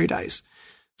missed it by 3 days.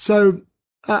 So,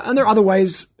 and there are other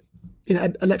ways,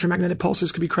 electromagnetic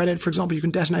pulses could be created. For example, you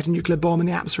can detonate a nuclear bomb in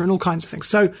the atmosphere and all kinds of things.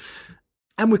 So,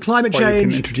 and with climate change, you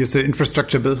can introduce the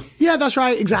infrastructure bill. Yeah, that's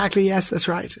right. Exactly. Yes, that's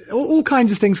right. All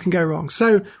kinds of things can go wrong.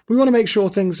 So we want to make sure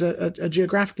things are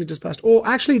geographically dispersed. Or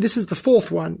actually, this is the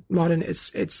fourth one, Martin.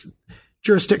 It's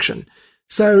jurisdiction.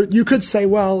 So you could say,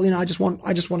 well, I just want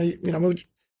to,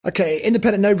 okay,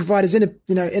 independent node providers,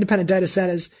 independent data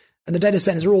centers, and the data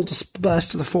centers are all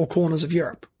dispersed to the four corners of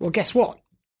Europe. Well, guess what?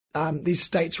 These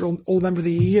states are all member of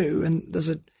the EU, and there's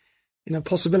a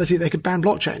possibility they could ban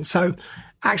blockchain. So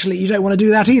actually, you don't want to do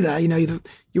that either.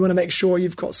 You want to make sure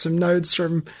you've got some nodes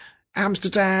from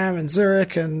Amsterdam and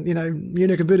Zurich and,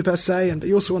 Munich and Budapest, say, but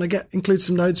you also want to include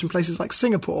some nodes from places like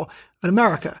Singapore and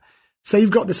America. So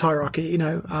you've got this hierarchy,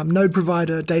 node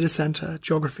provider, data center,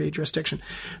 geography, jurisdiction.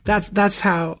 That's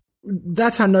how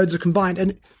nodes are combined.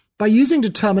 And by using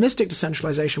deterministic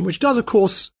decentralization, which does, of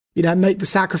course, make the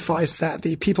sacrifice that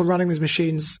the people running these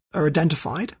machines are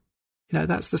identified.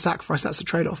 That's the sacrifice, that's the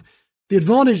trade-off. The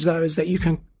advantage, though, is that you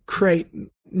can create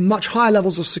much higher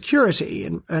levels of security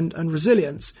and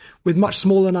resilience with much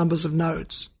smaller numbers of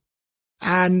nodes.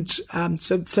 And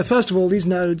so first of all, these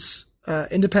nodes,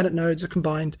 independent nodes, are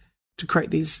combined to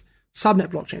create these subnet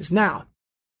blockchains. Now,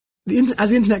 as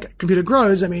the internet computer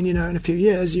grows, in a few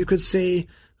years, you could see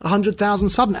 100,000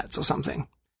 subnets or something.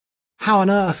 How on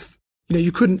earth,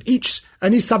 you couldn't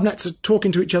and these subnets are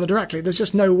talking to each other directly. There's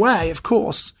just no way, of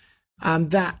course,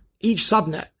 that each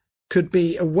subnet could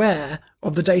be aware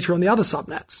of the data on the other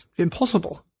subnets.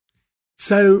 Impossible.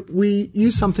 So we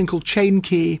use something called chain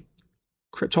key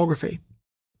cryptography.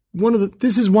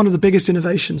 This is one of the biggest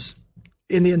innovations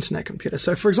in the internet computer.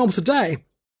 So for example, today,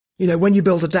 when you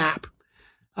build a dApp,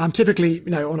 typically,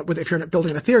 if you're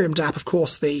building an Ethereum dApp, of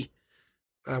course, the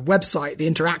website, the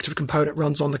interactive component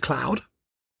runs on the cloud.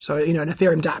 So, an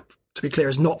Ethereum dApp, to be clear,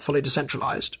 is not fully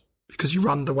decentralized because you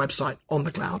run the website on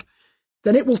the cloud.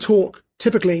 Then it will talk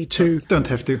typically to... Don't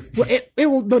have to. Well, it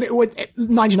will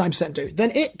 99% do.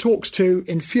 Then it talks to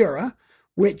Infura,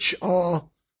 which are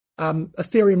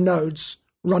Ethereum nodes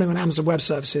running on Amazon Web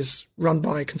Services run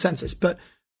by Consensus. But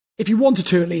if you wanted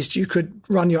to, at least, you could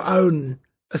run your own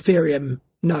Ethereum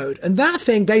node. And that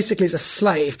thing basically is a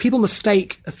slave. People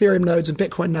mistake Ethereum nodes and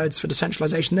Bitcoin nodes for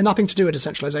decentralization. They're nothing to do with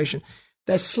decentralization.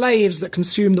 They're slaves that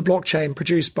consume the blockchain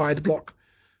produced by the block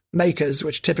makers,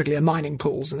 which typically are mining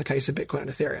pools in the case of Bitcoin and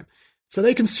Ethereum. So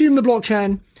they consume the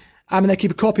blockchain and they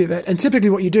keep a copy of it. And typically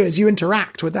what you do is you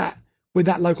interact with that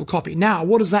local copy. Now,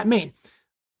 what does that mean?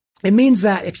 It means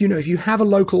that if you have a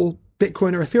local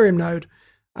Bitcoin or Ethereum node,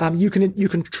 you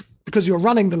can because you're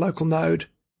running the local node,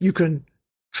 you can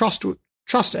trust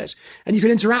it, and you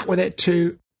can interact with it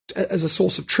as a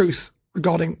source of truth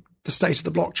regarding the state of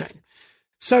the blockchain.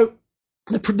 So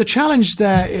the challenge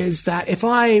there is that if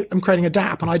I am creating a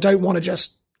dApp and I don't want to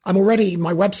my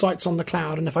website's on the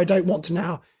cloud, and if I don't want to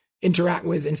now interact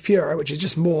with Infura, which is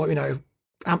just more,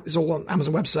 it's all on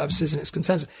Amazon Web Services and it's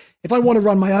Consensus. If I want to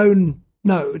run my own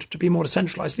node to be more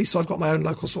decentralized, at least so I've got my own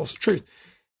local source of truth,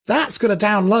 that's going to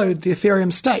download the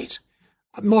Ethereum state.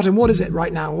 Martin, what is it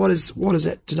right now? What is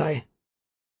it today?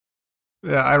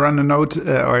 I run a node,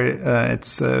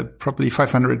 it's probably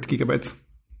 500 gigabytes.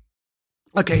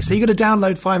 Okay, so you're going to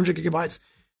download 500 gigabytes.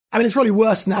 I mean, it's probably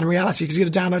worse than that in reality because you're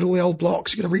going to download all the old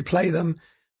blocks, you're going to replay them.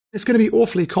 It's going to be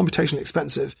awfully computationally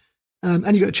expensive, and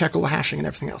you've got to check all the hashing and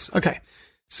everything else. Okay,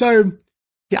 so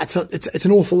yeah, it's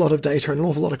an awful lot of data and an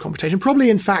awful lot of computation. Probably,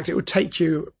 in fact, it would take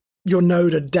your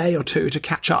node a day or two to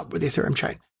catch up with the Ethereum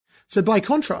chain. So by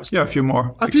contrast... Yeah, a few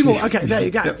more. Okay, there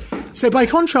you go. Yep. So by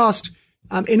contrast,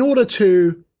 in order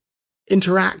to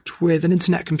interact with an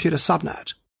internet computer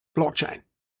subnet blockchain,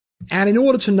 and in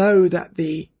order to know that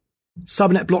the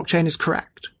subnet blockchain is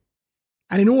correct,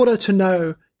 and in order to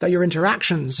know that your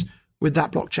interactions with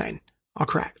that blockchain are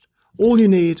correct, all you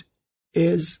need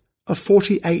is a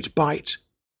 48-byte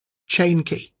chain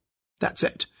key. That's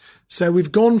it. So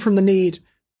we've gone from the need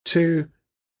to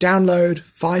download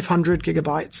 500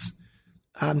 gigabytes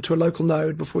to a local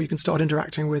node before you can start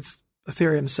interacting with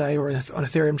Ethereum, say, or an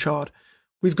Ethereum chart.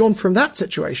 We've gone from that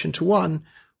situation to one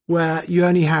where you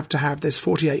only have to have this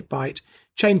 48-byte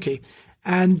chain key.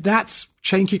 And that's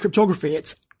chain key cryptography.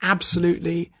 It's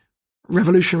absolutely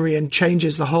revolutionary and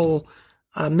changes the whole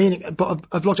meaning of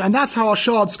blockchain. And that's how our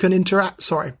shards can interact.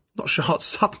 Sorry, not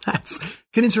shards, subnets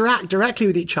can interact directly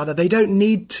with each other. They don't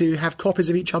need to have copies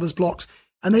of each other's blocks.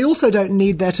 And they also don't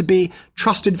need there to be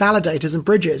trusted validators and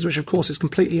bridges, which of course is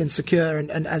completely insecure.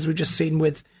 And as we've just seen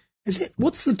with,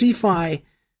 what's the DeFi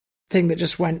thing that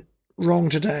just went wrong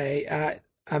today?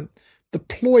 The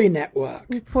Ploy network.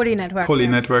 Poly network. Poly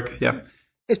network, yeah.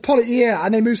 It's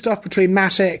and they move stuff between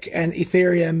Matic and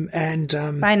Ethereum and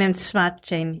Binance Smart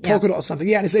Chain, Polkadot or something.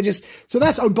 Yeah, and so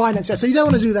that's Binance. Yeah. So you don't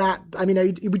want to do that. I mean,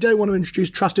 we don't want to introduce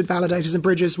trusted validators and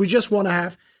bridges. We just want to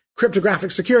have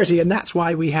cryptographic security, and that's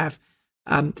why we have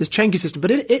this chain key system.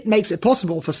 But it makes it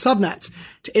possible for subnets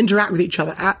to interact with each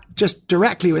other just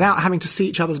directly without having to see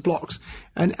each other's blocks,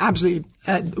 and absolutely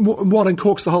what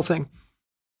uncorks the whole thing.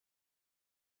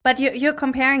 But you're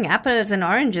comparing apples and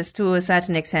oranges to a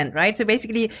certain extent, right? So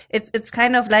basically, it's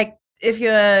kind of like if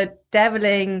you're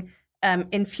dabbling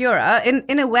Infura,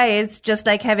 in a way, it's just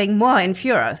like having more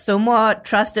Infura, so more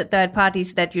trusted third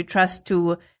parties that you trust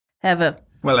to have a.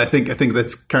 Well, I think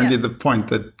that's currently the point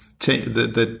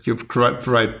that you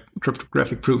provide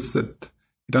cryptographic proofs that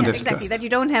you don't have to trust. That you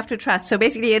don't have to trust. So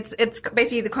basically, it's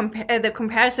basically the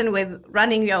comparison with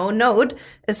running your own node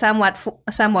is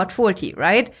somewhat faulty,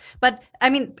 right? But I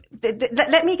mean,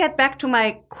 let me get back to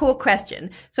my core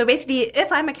question. So basically,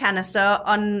 if I'm a canister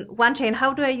on one chain,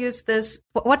 how do I use this?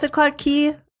 What's it called?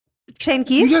 Chain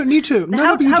key? You don't need to.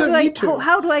 How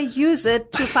do I use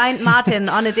it to find Martin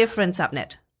on a different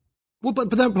subnet? Well,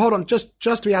 but then hold on. Just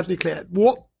to be absolutely clear,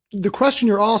 what the question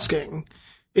you're asking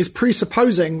is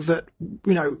presupposing that,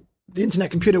 the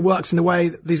internet computer works in the way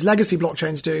that these legacy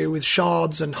blockchains do with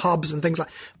shards and hubs and things like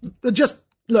that. Just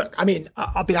look, I mean,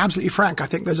 I'll be absolutely frank. I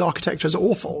think those architectures are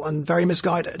awful and very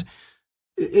misguided.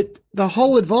 The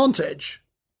whole advantage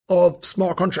of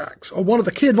smart contracts, or one of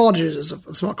the key advantages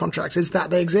of smart contracts, is that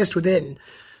they exist within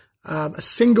a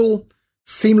single,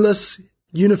 seamless,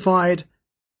 unified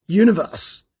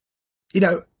universe.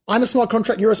 I'm a smart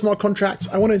contract, you're a smart contract.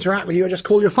 I want to interact with you. I just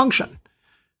call you a function.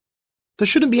 There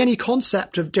shouldn't be any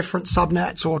concept of different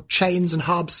subnets or chains and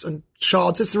hubs and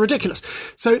shards. It's ridiculous.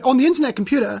 So on the internet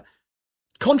computer,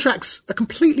 contracts are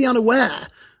completely unaware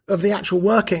of the actual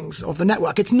workings of the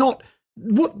network. It's not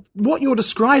what you're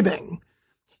describing.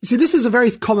 You see, this is a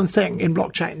very common thing in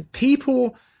blockchain.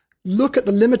 People look at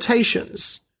the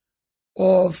limitations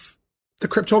of the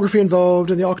cryptography involved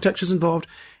and the architectures involved,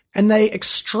 and they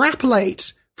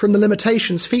extrapolate from the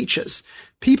limitations features.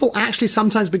 People actually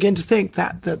sometimes begin to think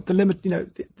that the limit,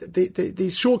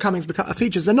 these shortcomings become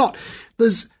features. They're not.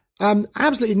 There's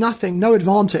absolutely nothing, no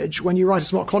advantage when you write a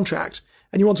smart contract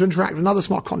and you want to interact with another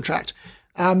smart contract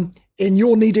in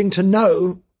your needing to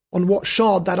know on what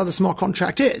shard that other smart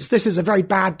contract is. This is a very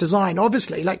bad design,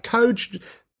 obviously. Like code,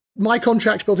 my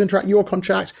contract built interact your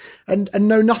contract and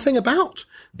know nothing about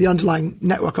the underlying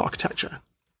network architecture.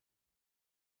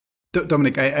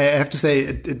 Dominic, I have to say,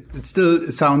 it still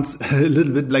sounds a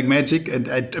little bit like magic, and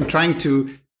I'm trying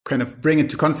to kind of bring it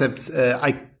to concepts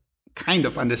I kind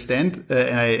of understand,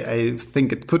 and I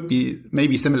think it could be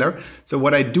maybe similar. So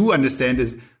what I do understand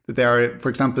is that there are, for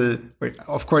example,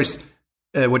 of course,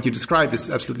 what you describe is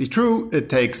absolutely true. It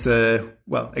takes,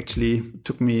 actually, it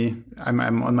took me, I'm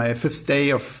on my 5th day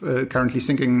of currently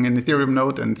syncing an Ethereum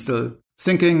node and still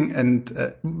syncing, and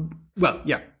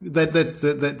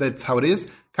that's how it is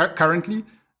currently.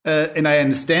 And I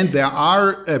understand there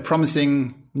are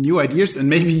promising new ideas, and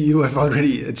maybe you have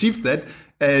already achieved that,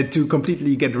 to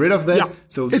completely get rid of that. Yeah,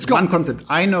 so one concept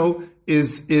I know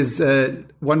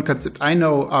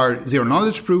are zero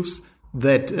knowledge proofs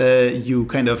that you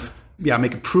kind of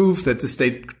make a proof that the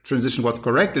state transition was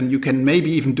correct, and you can maybe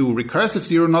even do recursive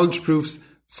zero knowledge proofs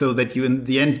so that you in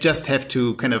the end just have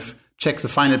to kind of check the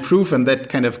final proof, and that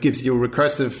kind of gives you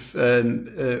recursive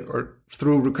or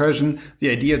through recursion the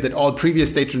idea that all previous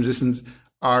state transitions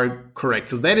are correct.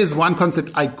 So that is one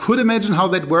concept. I could imagine how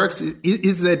that works.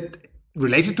 Is that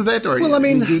related to that, or well, I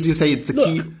mean, do you say it's a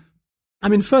key? I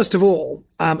mean, first of all,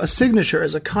 a signature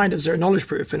is a kind of zero knowledge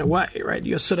proof in a way, right?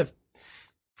 You're sort of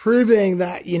proving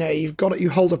that, you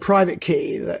hold a private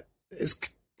key that is,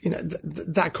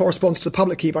 that corresponds to the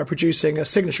public key by producing a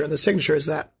signature. And the signature is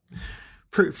that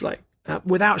proof. Like,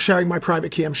 without showing my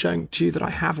private key, I'm showing to you that I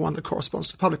have one that corresponds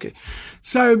to the public key.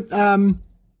 So, I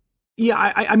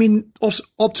mean,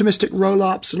 optimistic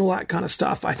roll-ups and all that kind of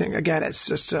stuff, I think, again, it's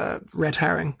just a red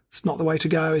herring. It's not the way to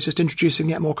go. It's just introducing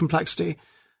yet more complexity.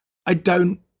 I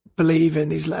don't believe in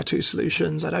these layer 2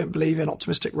 solutions. I don't believe in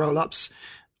optimistic roll-ups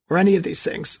or any of these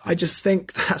things. I just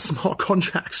think that smart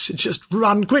contracts should just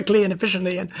run quickly and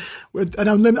efficiently and with an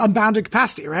unbounded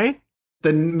capacity, right?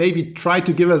 Then maybe try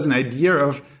to give us an idea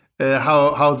of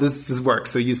how this works.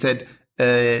 So you said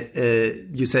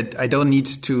I don't need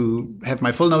to have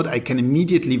my full node. I can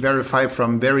immediately verify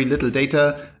from very little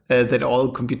data that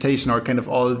all computation or kind of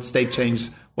all state change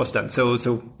was done. So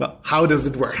how does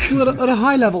it work? Well, at a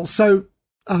high level. So,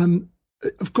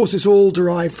 of course, it's all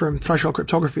derived from threshold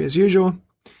cryptography as usual.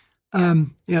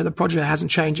 The project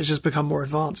hasn't changed. It's just become more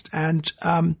advanced. And,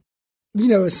 a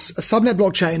subnet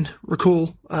blockchain,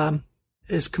 recall,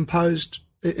 is composed,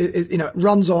 it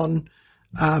runs on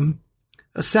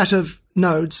a set of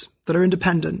nodes that are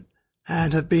independent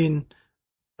and have been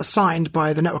assigned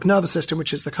by the network nervous system,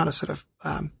 which is the kind of sort of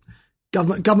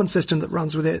governance system that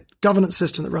runs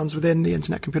within the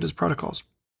internet computer's protocols.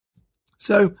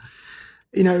 So,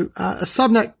 a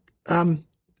subnet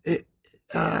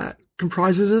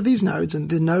comprises of these nodes, and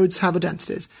the nodes have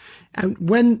identities. And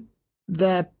when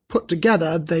they're put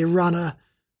together, they run a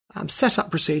setup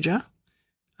procedure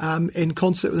in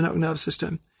concert with the network nervous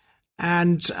system.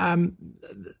 And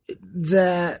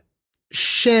their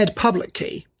shared public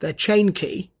key, their chain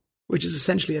key, which is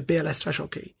essentially a BLS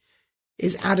threshold key,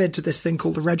 is added to this thing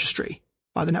called the registry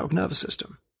by the network nervous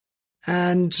system.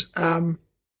 And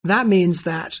that means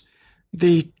that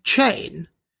the chain,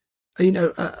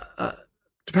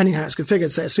 depending how it's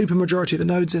configured, say a supermajority of the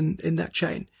nodes in that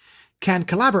chain can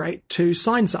collaborate to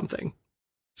sign something.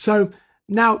 So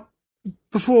now,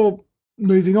 before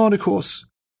moving on, of course,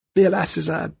 BLS is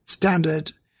a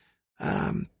standard,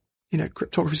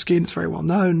 cryptography scheme that's very well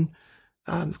known.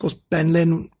 Of course, Ben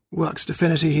Lin works at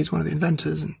Affinity. He's one of the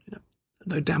inventors, and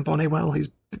know Dan Bonnet well. He's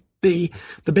the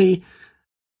B.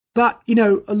 But,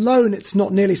 alone, it's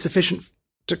not nearly sufficient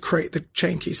to create the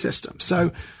chain key system.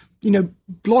 So,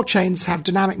 blockchains have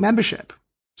dynamic membership.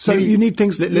 So you need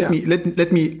things that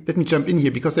let me jump in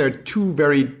here, because there are two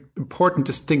very important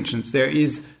distinctions.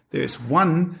 There's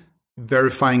one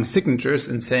verifying signatures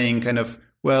and saying kind of,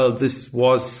 well, this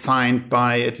was signed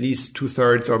by at least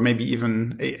 2/3 or maybe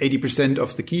even 80%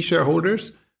 of the key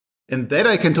shareholders. And that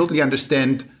I can totally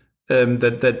understand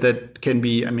that can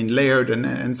be, layered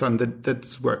and so on.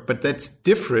 That's work, but that's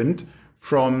different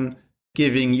from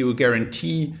giving you a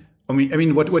guarantee.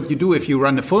 What you do if you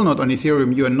run a full node on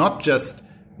Ethereum, you are not just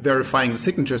verifying the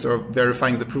signatures or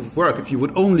verifying the proof of work. If you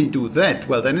would only do that,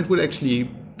 well, then it would actually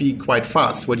be quite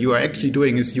fast. What you are actually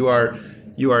doing is you are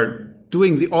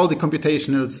doing all the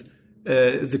computations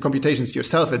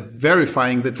yourself and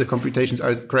verifying that the computations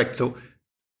are correct. So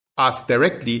ask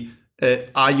directly,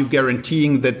 are you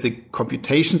guaranteeing that the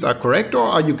computations are correct, or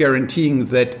are you guaranteeing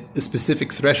that a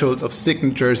specific threshold of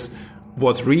signatures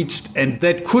was reached? And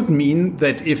that could mean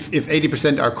that if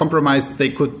 80% are compromised, they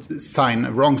could sign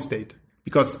a wrong state,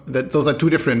 because those are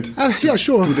two different two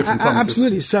different promises.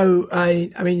 Absolutely. So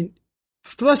the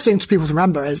first thing to people to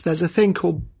remember is there's a thing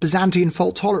called Byzantine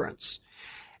fault tolerance.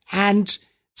 And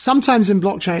sometimes in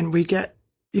blockchain, we get,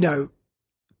 a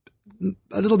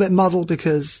little bit muddled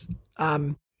because,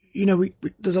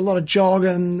 there's a lot of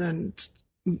jargon and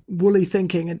woolly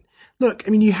thinking. And look,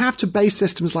 you have to base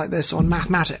systems like this on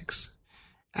mathematics.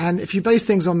 And if you base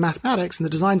things on mathematics and the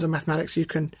designs on mathematics, you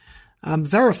can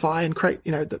verify and create,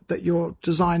 that your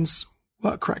designs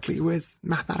work correctly with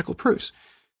mathematical proofs.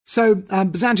 So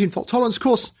Byzantine fault tolerance, of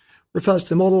course, refers to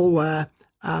the model where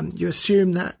you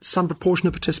assume that some proportion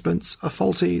of participants are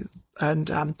faulty,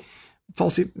 and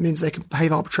faulty means they can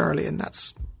behave arbitrarily, and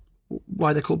that's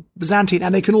why they're called Byzantine.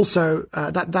 And they can also,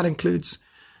 that includes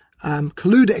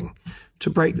colluding to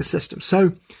break the system.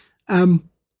 So,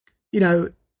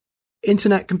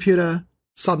 internet computer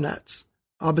subnets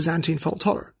are Byzantine fault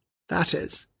tolerant. That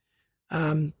is,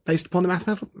 based upon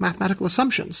the mathematical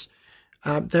assumptions.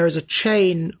 There is a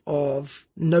chain of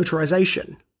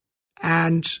notarization,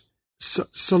 and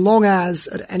so long as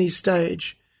at any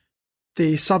stage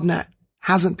the subnet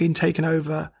hasn't been taken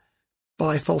over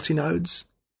by faulty nodes,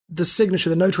 the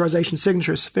notarization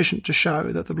signature is sufficient to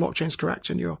show that the blockchain is correct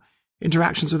and your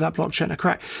interactions with that blockchain are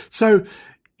correct. So,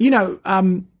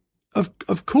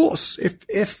 of course,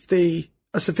 if a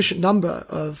sufficient number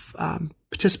of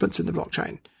participants in the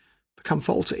blockchain become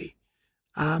faulty,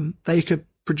 they could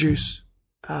produce.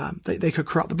 They could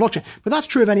corrupt the blockchain, but that's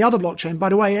true of any other blockchain, by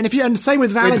the way. And same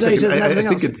with validators and everything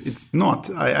else. I think it's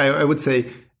not. I would say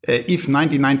if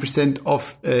 99%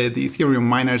 of the Ethereum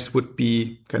miners would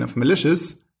be kind of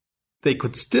malicious, they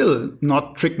could still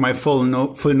not trick my full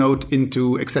node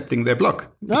into accepting their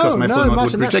block, because my full node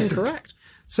Martin, would reject that's incorrect.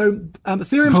 So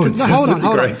Ethereum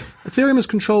Ethereum is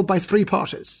controlled by three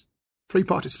parties.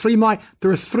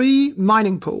 There are three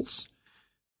mining pools.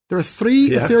 There are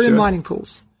three Ethereum mining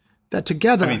pools that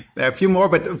together. There are a few more,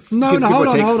 but hold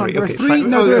on. There are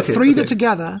three that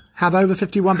together have over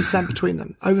 51% between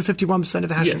them. Over 51% of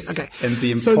the hashing. Yes. Okay. And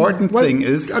the important thing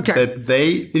is that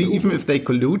they, even if they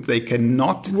collude, they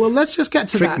cannot. Well, let's just get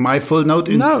to trick that. my full node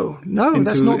into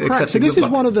that's not correct. So this is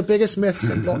one of the biggest myths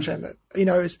in blockchain that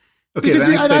is.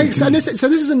 Okay, so this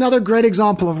is another great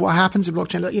example of what happens in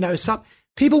blockchain. That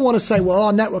people want to say, well,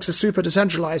 our networks are super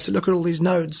decentralized, so look at all these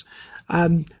nodes.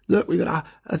 Look, we've got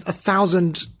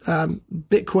 1,000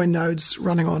 Bitcoin nodes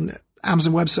running on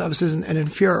Amazon Web Services and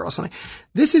Infura or something.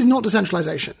 This is not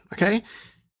decentralization, okay?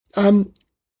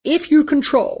 If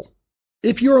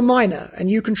you're a miner and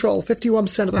you control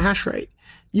 51% of the hash rate,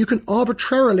 you can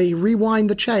arbitrarily rewind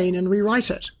the chain and rewrite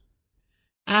it.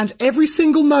 And every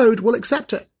single node will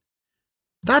accept it.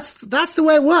 That's the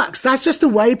way it works. That's just the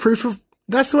way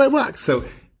that's the way it works. So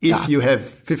if you have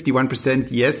 51%,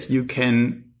 yes, you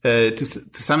can to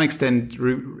some extent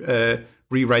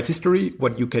rewrite history.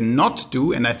 What you cannot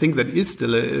do, and I think that is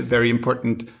still a very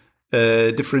important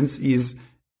difference, is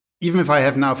even if I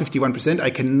have now 51%,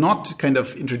 I cannot kind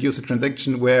of introduce a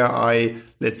transaction where I,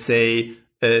 let's say,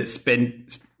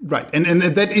 spend right, and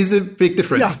that is a big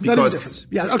difference. Yeah, that is a difference.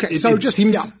 Yeah, okay. So it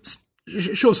seems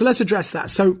sure. So let's address that.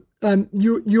 So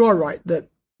you are right that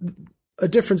a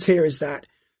difference here is that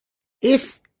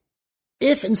if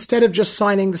instead of just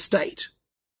signing the state,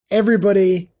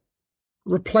 everybody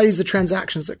replays the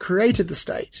transactions that created the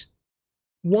state,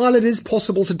 while it is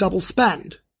possible to double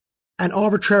spend and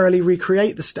arbitrarily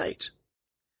recreate the state,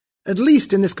 at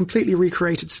least in this completely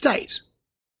recreated state,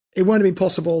 it won't be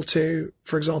possible to,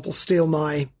 for example, steal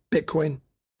my Bitcoin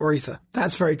or Ether.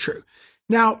 That's very true.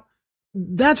 Now,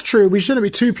 that's true. We shouldn't be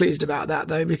too pleased about that,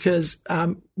 though, because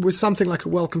with something like a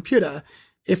world computer,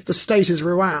 if the state is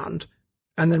rewound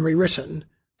and then rewritten,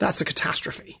 that's a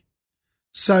catastrophe.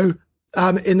 So,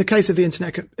 in the case of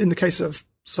Ethereum,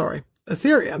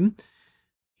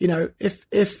 if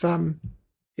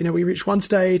we reach one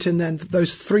state and then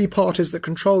those three parties that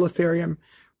control Ethereum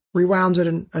rewound it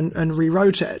and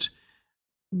rewrote it,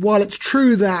 while it's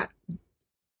true that,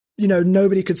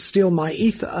 nobody could steal my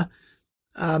Ether,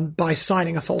 by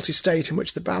signing a faulty state in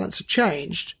which the balance had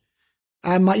changed,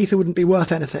 my ether wouldn't be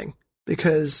worth anything,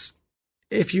 because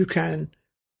if you can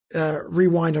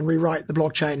rewind and rewrite the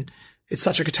blockchain, it's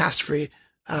such a catastrophe.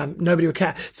 Nobody would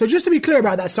care. So just to be clear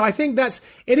about that, so I think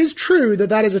it is true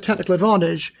that is a technical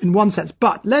advantage in one sense,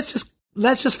 but let's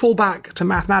just fall back to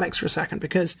mathematics for a second,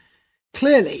 because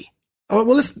clearly,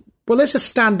 let's just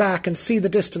stand back and see the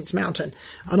distance mountain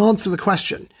and answer the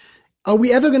question: are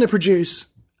we ever going to produce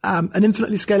an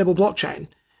infinitely scalable blockchain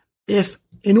if,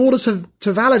 in order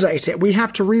to validate it, we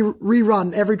have to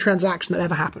rerun every transaction that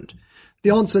ever happened? The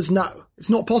answer is no. It's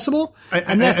not possible,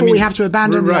 and therefore we have to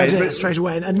abandon the idea straight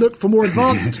away and look for more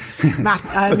advanced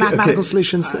mathematical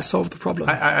solutions that solve the problem.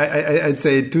 I'd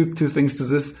say two things to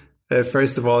this.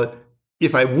 First of all,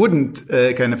 if I wouldn't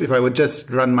if I would just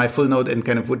run my full node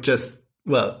and would just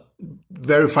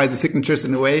verify the signatures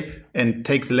in a way and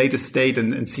take the latest state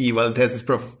and see, it has this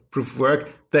proof of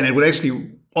work, then it would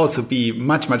actually also be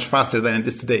much, much faster than it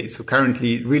is today. So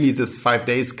currently, really, this 5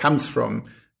 days comes from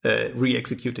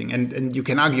re-executing. And you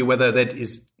can argue whether that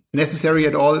is necessary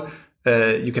at all.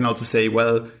 You can also say,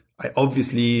 I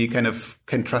obviously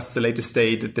can trust the latest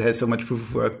state. It has so much proof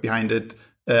of work behind it.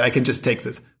 I can just take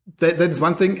this. That is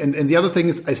one thing. And the other thing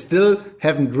is, I still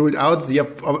haven't ruled out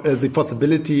the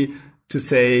possibility to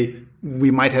say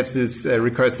we might have this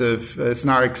recursive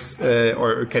snarks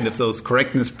or those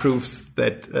correctness proofs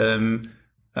that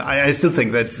I still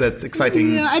think that's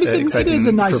exciting. Yeah, I think it is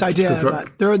a nice idea,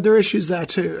 but there are issues there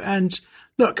too. And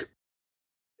look,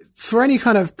 for any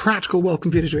kind of practical world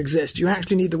computer to exist, you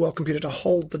actually need the world computer to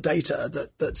hold the data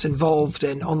that's involved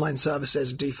in online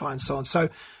services, DeFi, and so on. So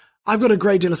I've got a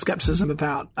great deal of skepticism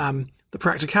about the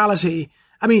practicality.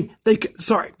 I mean, they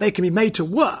can be made to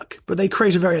work, but they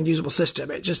create a very unusable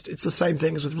system. It's the same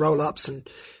thing as with roll-ups and,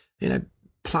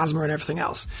 Plasma and everything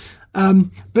else.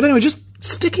 But anyway, just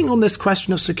sticking on this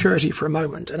question of security for a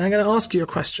moment, and I'm going to ask you a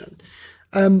question.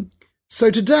 So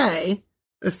today,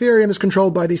 Ethereum is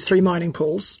controlled by these 3 mining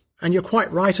pools, and you're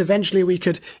quite right. Eventually we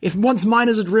could, if once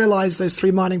miners had realized those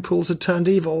 3 mining pools had turned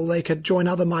evil, they could join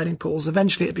other mining pools.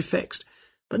 Eventually it'd be fixed.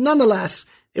 But nonetheless,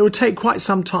 it would take quite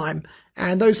some time.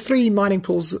 And those 3 mining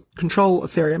pools that control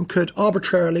Ethereum could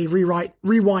arbitrarily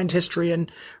rewind history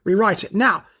and rewrite it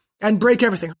now and break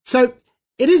everything. So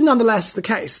it is nonetheless the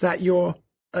case that the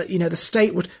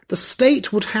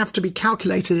state would have to be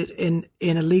calculated in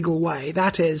a legal way.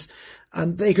 That is,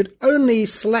 they could only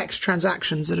select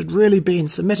transactions that had really been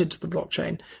submitted to the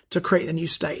blockchain to create the new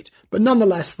state. But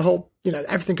nonetheless, the whole,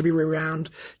 everything could be rewound.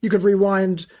 You could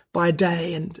rewind by a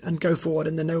day and go forward,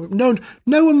 and then no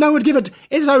one would give it.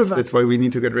 It's over. That's why we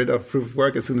need to get rid of proof of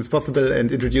work as soon as possible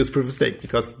and introduce proof of stake,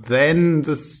 because then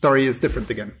the story is different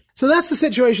again. So that's the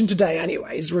situation today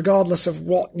anyways, regardless of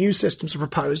what new systems are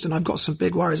proposed. And I've got some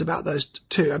big worries about those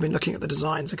too. I've been looking at the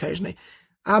designs occasionally.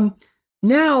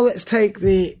 Now let's take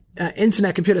the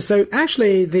internet computer. So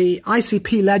actually the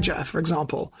ICP ledger, for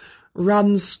example,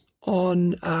 runs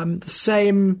on the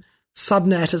same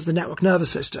subnet as the network nervous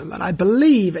system. And I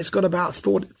believe it's got about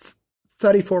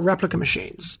 34 replica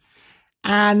machines.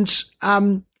 And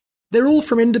they're all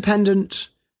from independent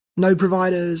node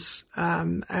providers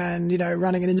and,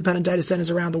 running in independent data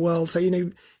centers around the world. So,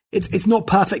 it's not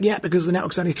perfect yet because the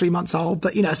network's only 3 months old.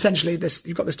 But, essentially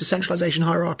you've got this decentralization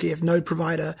hierarchy of node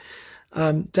provider,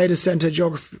 data center,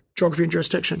 geography and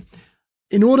jurisdiction.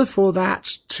 In order for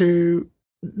that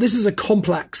this is a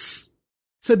complex.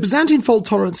 So Byzantine fault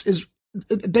tolerance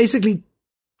basically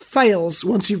fails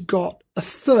once you've got a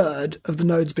third of the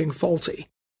nodes being faulty.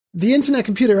 The internet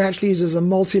computer actually uses a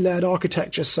multi-layered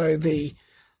architecture, so the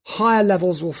higher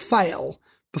levels will fail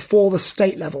before the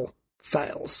state level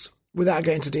fails without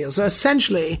going into detail. So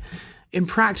essentially, in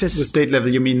practice, the state level,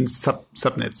 you mean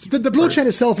subnets? The blockchain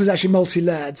itself is actually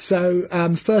multi-layered. So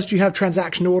first you have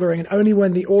transaction ordering, and only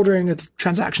when the ordering of the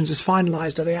transactions is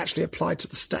finalized are they actually applied to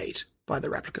the state by the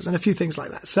replicas, and a few things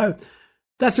like that. So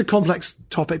that's a complex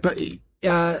topic, but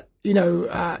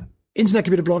internet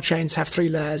computer blockchains have 3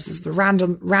 layers. There's the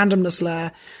randomness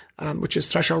layer, which is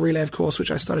threshold relay, of course,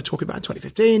 which I started talking about in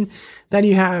 2015. Then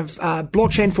you have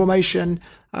blockchain formation,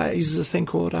 uses a thing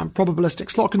called probabilistic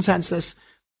slot consensus,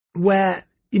 where,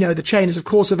 the chain is, of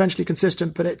course, eventually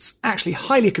consistent, but it's actually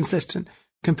highly consistent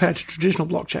compared to traditional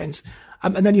blockchains.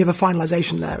 And then you have a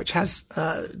finalization layer, which has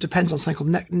depends on something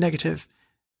called negative.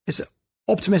 It's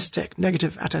optimistic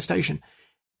negative attestation.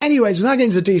 Anyways, without getting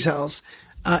into the details,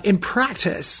 in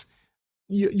practice,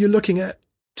 you're looking at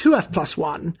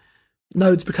 2f+1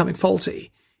 nodes becoming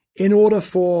faulty in order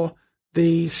for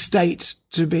the state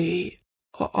to be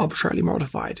arbitrarily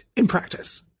modified in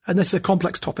practice. And this is a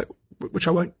complex topic, which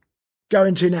I won't go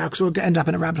into now because we'll end up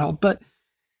in a rabbit hole. But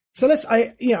So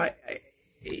I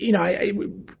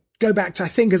go back to, I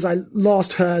think as I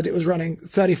last heard, it was running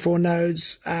 34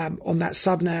 nodes on that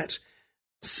subnet.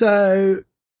 So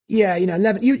yeah,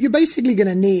 11, you're basically going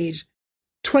to need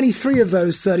 23 of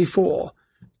those 34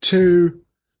 to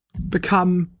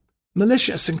become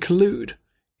malicious and collude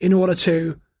in order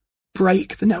to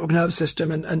break the network nervous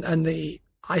system and the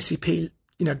ICP,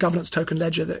 governance token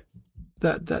ledger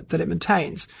that it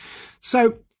maintains.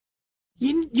 So,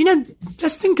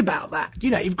 let's think about that.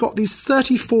 You've got these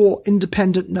 34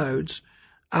 independent nodes,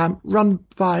 run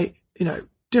by,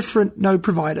 different node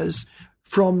providers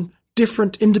from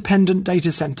different independent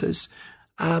data centers,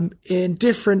 in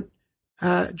different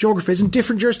geographies and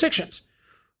different jurisdictions.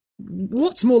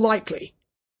 What's more likely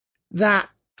that,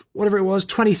 whatever it was,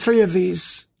 23 of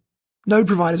these node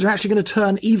providers are actually going to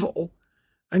turn evil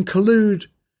and collude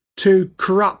to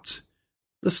corrupt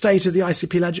the state of the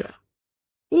ICP ledger?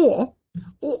 Or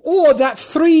that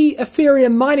 3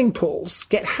 Ethereum mining pools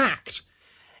get hacked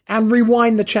and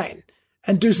rewind the chain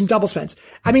and do some double spends.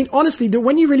 I mean, honestly,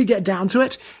 when you really get down to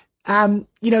it,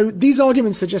 these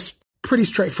arguments are just pretty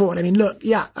straightforward. I mean, look,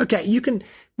 yeah, okay,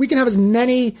 we can have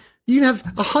you can have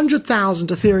 100,000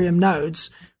 Ethereum nodes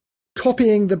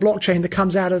copying the blockchain that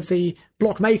comes out of the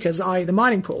block makers, i.e. the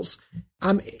mining pools.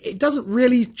 It doesn't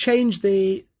really change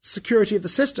the security of the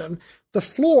system. The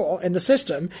flaw in the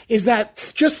system is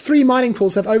that just 3 mining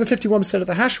pools have over 51% of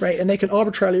the hash rate and they can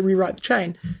arbitrarily rewrite the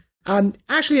chain.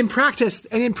 Actually, in practice,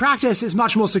 it's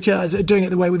much more secure doing it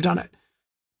the way we've done it.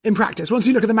 In practice, once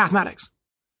you look at the mathematics.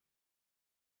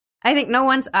 I think no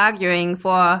one's arguing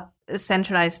for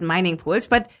centralized mining pools,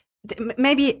 but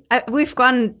maybe we've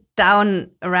gone down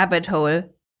a rabbit hole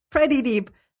pretty deep.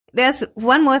 There's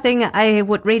one more thing I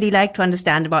would really like to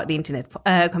understand about the internet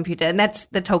computer, and that's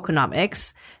the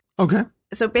tokenomics. Okay.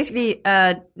 So basically,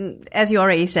 as you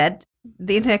already said,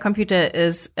 the internet computer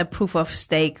is a proof of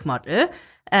stake model,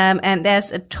 and there's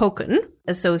a token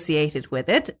associated with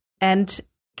it. And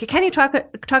can you talk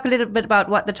a little bit about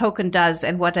what the token does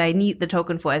and what I need the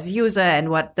token for as a user and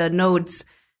what the nodes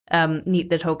need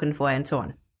the token for and so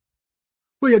on?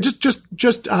 Well, yeah,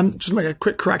 just make a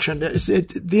quick correction.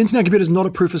 The internet computer is not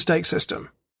a proof of stake system.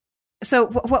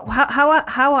 So how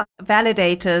are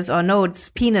validators or nodes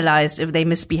penalized if they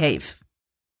misbehave?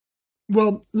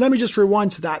 Well, let me just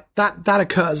rewind to that. That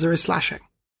occurs. There is slashing,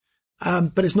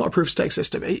 but it's not a proof of stake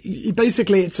system.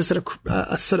 Basically, it's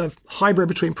a sort of hybrid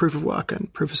between proof of work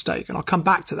and proof of stake, and I'll come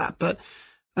back to that. But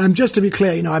just to be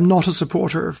clear, I'm not a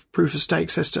supporter of proof of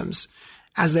stake systems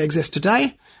as they exist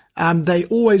today. They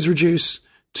always reduce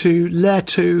to layer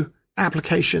 2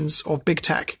 applications of big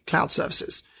tech cloud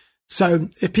services. So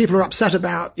if people are upset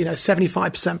about,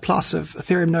 75% plus of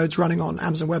Ethereum nodes running on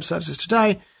Amazon Web Services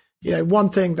today, one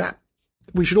thing that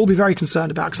we should all be very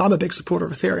concerned about, because I'm a big supporter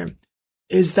of Ethereum,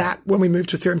 is that when we move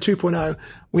to Ethereum 2.0,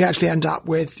 we actually end up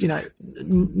with,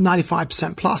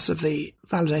 95% plus of the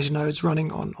validated nodes running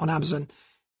on Amazon,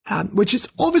 which is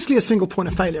obviously a single point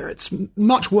of failure. It's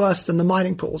much worse than the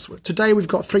mining pools. Today, we've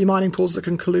got 3 mining pools that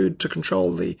can collude to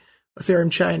control the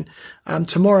Ethereum chain.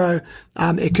 Tomorrow,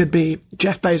 it could be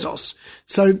Jeff Bezos.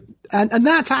 So, and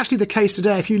that's actually the case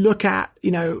today. If you look at,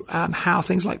 how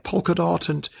things like Polkadot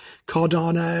and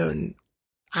Cardano and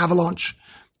Avalanche,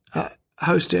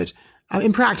 hosted,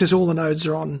 in practice, all the nodes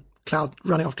are on cloud,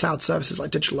 running off cloud services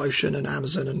like DigitalOcean and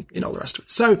Amazon and, all the rest of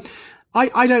it. So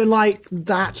I don't like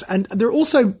that. And there are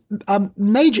also,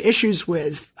 major issues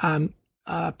with,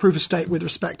 proof of stake with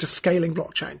respect to scaling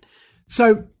blockchain.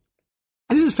 So,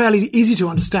 and this is fairly easy to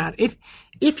understand.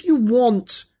 If you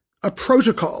want a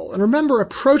protocol, and remember a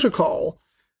protocol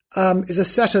is a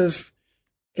set of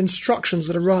instructions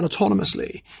that are run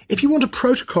autonomously. If you want a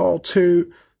protocol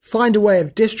to find a way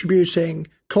of distributing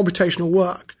computational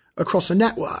work across a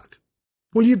network,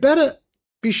 well, you better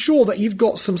be sure that you've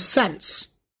got some sense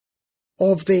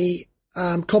of the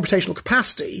computational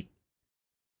capacity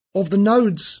of the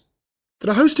nodes that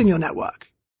are hosting your network.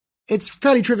 It's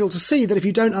fairly trivial to see that if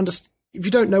you don't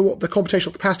know what the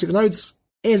computational capacity of the nodes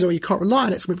is, or you can't rely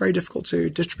on it, it's going to be very difficult to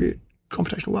distribute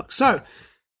computational work. So,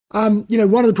 one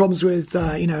of the problems with,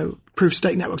 proof of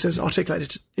stake networks as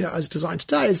articulated, as designed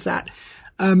today is that,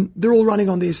 they're all running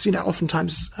on these,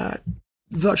 oftentimes,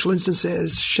 virtual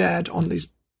instances shared on these,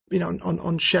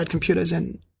 on shared computers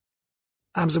in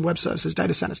Amazon Web Services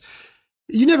data centers.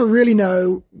 You never really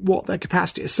know what their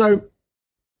capacity is. So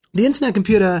the internet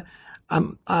computer,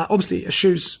 obviously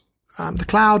eschews, the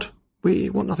cloud.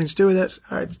 We want nothing to do with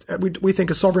it. We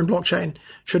think a sovereign blockchain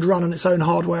should run on its own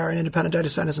hardware in independent data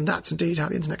centers, and that's indeed how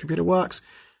the internet computer works.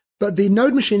 But the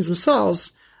node machines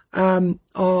themselves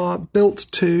are built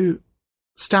to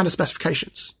standard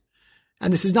specifications.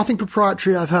 And this is nothing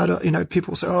proprietary. I've heard,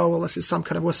 people say, oh, well, this is some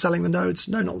kind of, we're selling the nodes.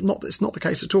 No, not, it's not the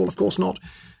case at all. Of course not.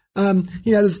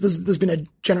 There's been a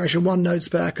generation 1 node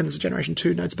spec and there's a generation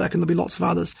 2 node spec and there'll be lots of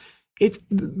others.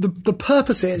 The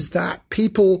purpose is that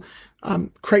people,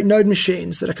 create node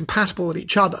machines that are compatible with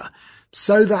each other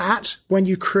so that when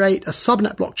you create a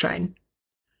subnet blockchain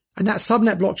and that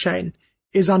subnet blockchain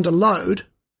is under load,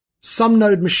 some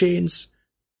node machines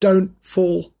don't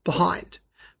fall behind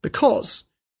because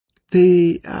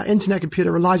the internet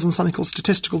computer relies on something called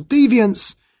statistical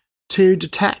deviance to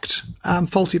detect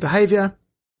faulty behavior.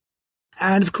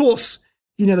 And of course,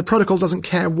 the protocol doesn't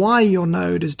care why your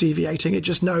node is deviating. It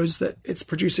just knows that it's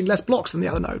producing less blocks than the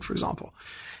other node, for example.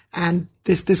 And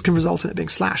this can result in it being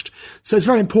slashed. So it's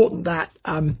very important that,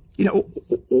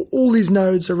 all these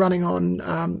nodes are running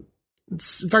on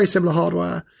very similar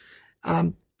hardware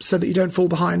so that you don't fall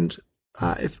behind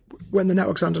when the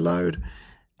network's under load.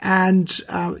 And,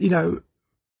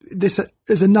 this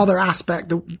is another aspect,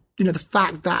 the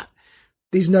fact that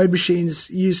these node machines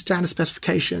use standard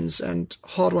specifications and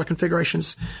hardware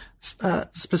configurations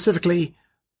specifically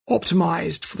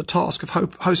optimized for the task of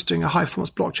hosting a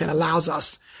high-performance blockchain allows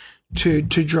us to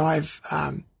drive,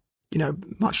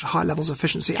 much higher levels of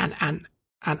efficiency and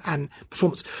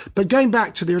performance. But going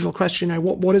back to the original question,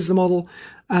 what is the model?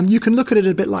 You can look at it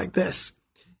a bit like this.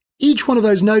 Each one of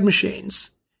those node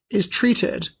machines is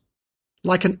treated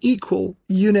like an equal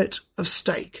unit of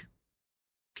stake.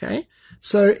 Okay.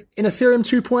 So in Ethereum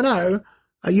 2.0,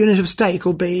 a unit of stake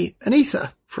will be an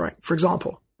ether, for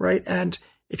example, right? And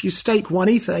if you stake 1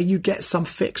 ether, you get some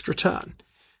fixed return.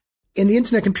 In the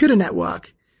Internet Computer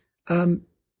Network,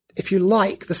 if you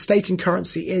like, the staking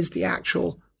currency is the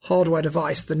actual hardware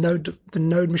device, the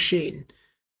node machine.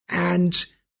 And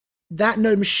that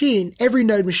node machine, every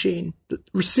node machine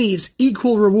receives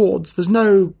equal rewards. There's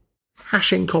no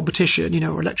hashing competition,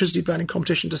 or electricity burning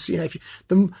competition to see,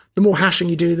 the more hashing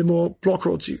you do, the more block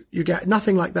rewards you get.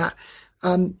 Nothing like that.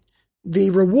 The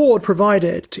reward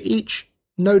provided to each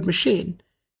node machine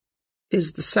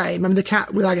is the same. I mean,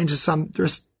 without getting into there are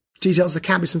details, there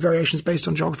can be some variations based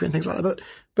on geography and things like that,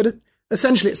 but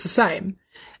essentially it's the same.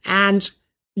 And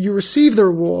you receive the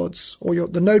rewards, or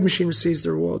the node machine receives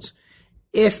the rewards,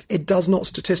 if it does not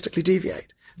statistically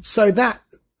deviate. So that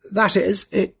is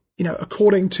it,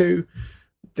 according to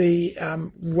the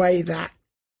way that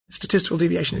statistical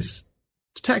deviation is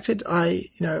detected,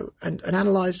 and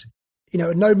analyzed, a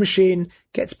node machine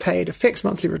gets paid a fixed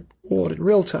monthly reward in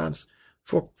real terms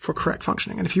for correct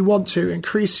functioning. And if you want to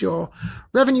increase your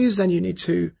revenues, then you need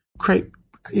to create,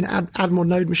 add more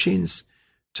node machines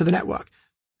to the network.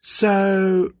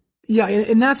 So yeah,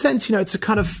 in that sense, it's a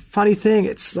kind of funny thing.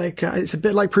 It's like, it's a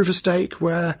bit like proof of stake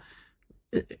where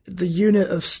the unit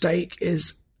of stake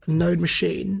is a node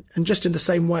machine. And just in the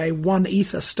same way, 1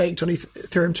 ether staked on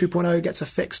Ethereum 2.0 gets a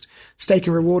fixed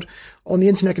staking reward. On the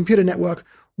Internet Computer Network,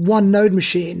 1 node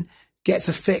machine gets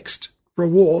a fixed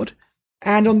reward.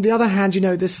 And on the other hand,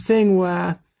 this thing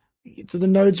where the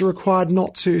nodes are required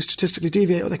not to statistically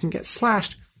deviate or they can get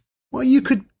slashed. Well, you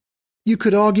could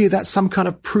argue that's some kind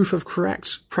of proof of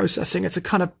correct processing. It's some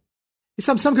kind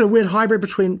of weird hybrid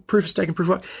between proof of stake and proof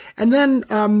of work. And then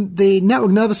the network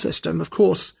nervous system, of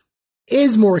course,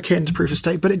 is more akin to proof of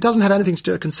stake, but it doesn't have anything to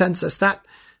do with consensus.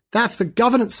 That's the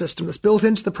governance system that's built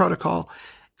into the protocol.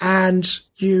 And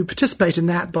you participate in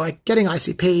that by getting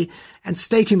ICP and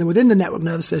staking them within the network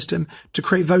nervous system to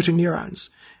create voting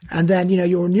neurons. And then,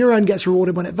 your neuron gets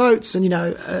rewarded when it votes. And,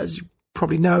 as you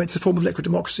probably know, it's a form of liquid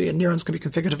democracy, and neurons can be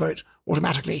configured to vote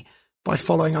automatically by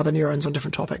following other neurons on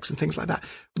different topics and things like that.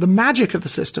 But the magic of the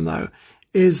system, though,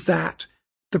 is that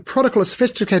the protocol is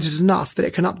sophisticated enough that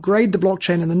it can upgrade the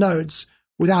blockchain and the nodes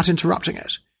without interrupting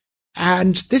it.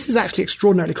 And this is actually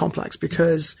extraordinarily complex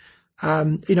because, I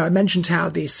mentioned how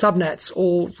these subnets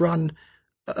all run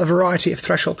a variety of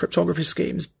threshold cryptography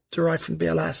schemes derived from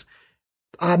BLS.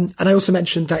 And I also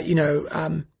mentioned that,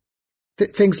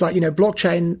 things like,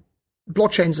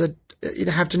 blockchains are,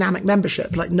 have dynamic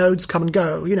membership, like nodes come and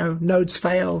go, nodes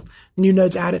fail, new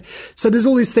nodes added. So there's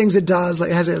all these things it does, like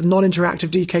it has a non-interactive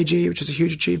DKG, which is a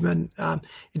huge achievement.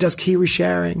 It does key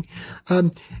resharing.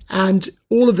 And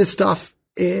all of this stuff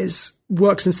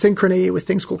works in synchrony with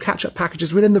things called catch-up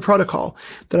packages within the protocol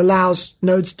that allows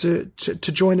nodes to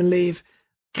join and leave.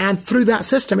 And through that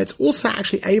system, it's also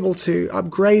actually able to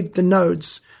upgrade the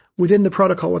nodes within the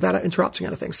protocol without interrupting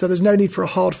anything. So there's no need for a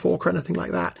hard fork or anything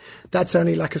like that. That's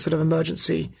only like a sort of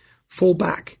emergency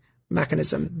fallback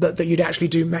mechanism that you'd actually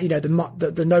do.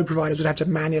 The node providers would have to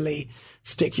manually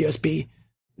stick USB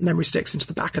memory sticks into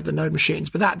the back of the node machines.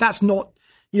 But that's not,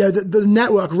 the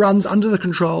network runs under the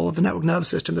control of the network nervous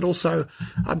system that also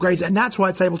upgrades it. And that's why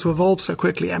it's able to evolve so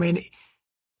quickly. I mean,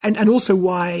 and also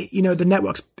why, the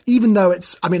networks, even though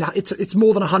it's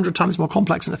more than 100 times more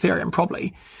complex than Ethereum,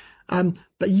 probably.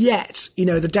 But yet, the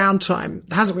downtime,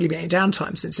 there hasn't really been any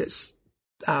downtime since it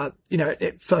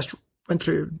first went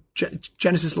through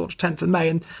Genesis launch 10th of May.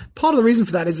 And part of the reason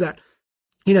for that is that,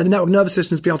 the network nervous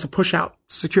system has been able to push out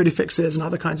security fixes and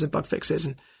other kinds of bug fixes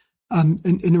and,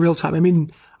 in real time. I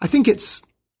mean, I think it's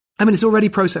already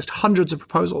processed hundreds of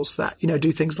proposals that,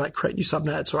 do things like create new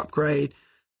subnets or upgrade,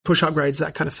 push upgrades,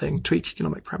 that kind of thing, tweak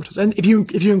economic parameters. And if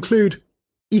you include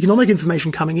economic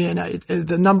information coming in,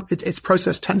 it's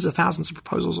processed tens of thousands of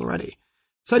proposals already.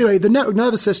 So anyway, the network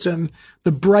nervous system,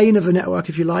 the brain of the network,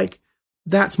 if you like,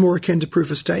 that's more akin to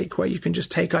proof of stake, where you can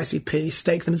just take ICP,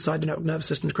 stake them inside the network nervous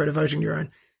system to create a voting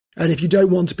neuron. And if you don't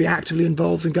want to be actively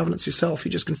involved in governance yourself, you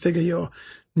just configure your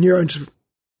neuron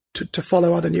to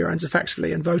follow other neurons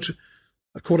effectively and vote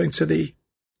according to the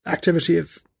activity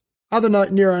of other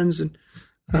neurons. And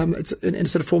it's in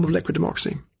sort of form of liquid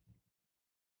democracy.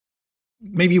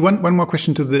 Maybe one more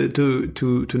question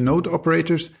to node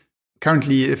operators.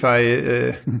 Currently, if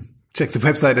I check the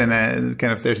website and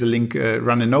there's a link,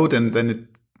 run a node, and then it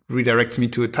redirects me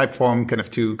to a Typeform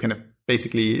to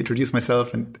basically introduce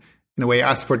myself and in a way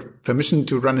ask for permission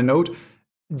to run a node.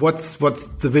 What's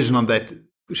the vision on that?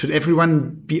 Should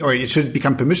everyone should it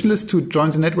become permissionless to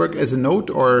join the network as a node,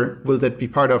 or will that be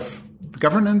part of the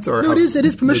governance? Or no, it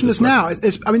is permissionless now. It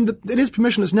is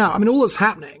permissionless now. I mean, all that's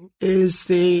happening is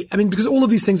because all of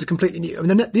these things are completely new. I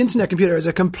mean, the internet computer is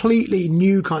a completely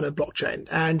new kind of blockchain,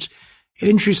 and it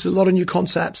introduces a lot of new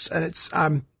concepts, and it's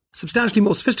substantially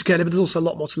more sophisticated, but there's also a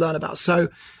lot more to learn about. So,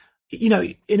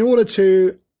 in order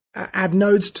to add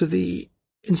nodes to the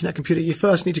internet computer, you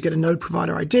first need to get a node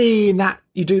provider ID, and that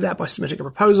you do that by submitting a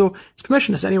proposal. It's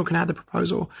permissionless; anyone can add the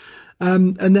proposal.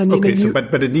 And then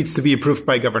but it needs to be approved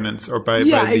by governance or by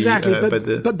exactly. But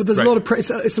there's a lot of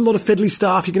it's a lot of fiddly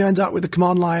stuff. You're going to end up with the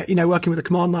command line, working with the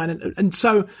command line, and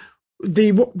so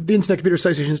what the Internet Computer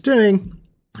Association is doing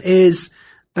is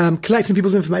collecting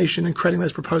people's information and creating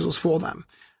those proposals for them.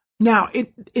 Now,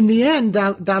 in the end,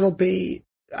 that'll be.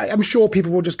 I'm sure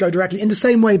people will just go directly. In the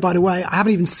same way, by the way, I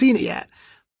haven't even seen it yet,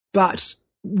 but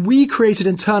we created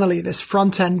internally this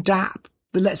front end DApp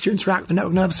that lets you interact with the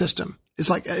network nervous system. It's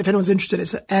like, if anyone's interested,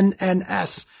 it's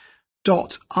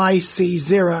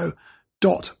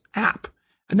nns.ic0.app.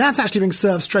 And that's actually being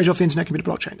served straight off the Internet Computer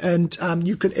blockchain. And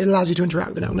it allows you to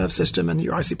interact with the network nervous system and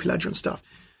your ICP ledger and stuff.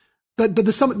 But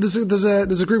there's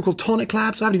a group called Tonic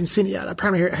Labs. I haven't even seen it yet. I'm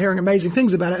apparently hearing amazing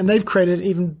things about it. And they've created an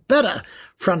even better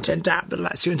front-end app that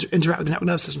lets you interact with the network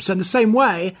nervous system. So in the same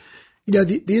way,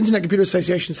 the Internet Computer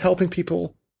Association is helping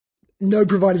people, node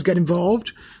providers get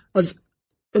involved as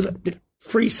a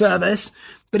free service.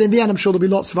 But in the end, I'm sure there'll be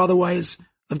lots of other ways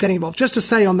of getting involved. Just to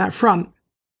say on that front,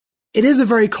 it is a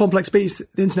very complex beast,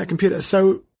 the Internet computer.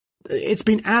 So it's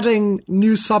been adding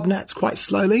new subnets quite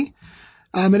slowly.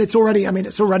 And it's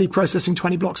already processing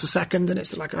 20 blocks a second, and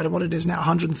it's like, I don't know what it is now,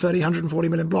 140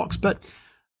 million blocks. But,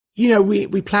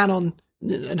 we plan on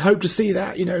and hope to see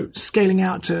that, scaling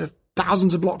out to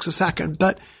thousands of blocks a second.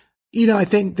 But, I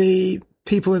think the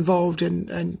people involved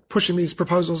in pushing these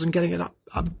proposals and getting it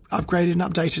upgraded and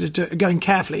updated are going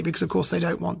carefully, because of course they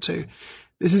don't want to.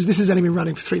 This has only been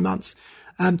running for 3 months.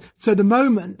 So at the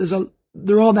moment,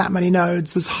 there aren't that many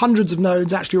nodes. There's hundreds of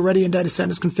nodes actually already in data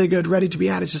centers configured, ready to be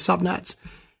added to subnets.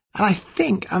 And I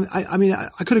think, I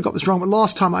could have got this wrong, but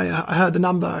last time I heard the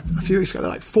number a few weeks ago, they're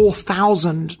like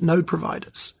 4,000 node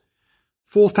providers.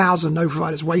 4,000 node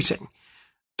providers waiting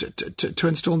to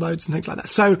install nodes and things like that.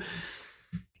 So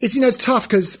it's, it's tough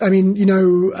because,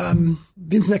 the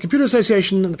Internet Computer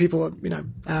Association and the people,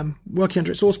 working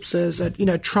under its auspices are,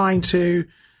 trying to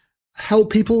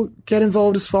help people get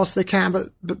involved as fast as they can. But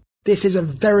this is a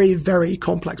very, very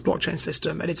complex blockchain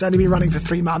system, and it's only been running for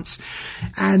 3 months.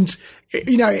 And,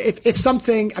 if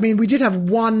something, we did have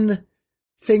one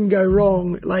thing go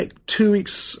wrong, like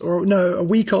a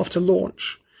week after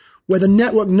launch, where the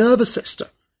network nervous system,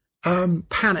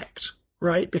 panicked,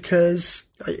 right? Because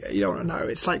you don't want to know.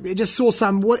 It's like it just saw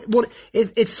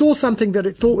it saw something that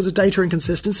it thought was a data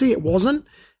inconsistency. It wasn't,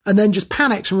 and then just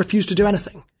panicked and refused to do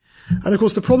anything. And of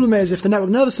course, the problem is if the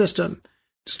network nervous system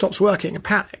stops working and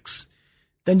panics,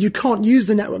 then you can't use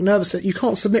the network nervous system. You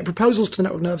can't submit proposals to the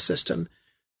network nervous system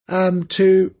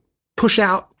to push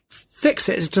out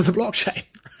fixes to the blockchain,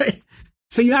 right?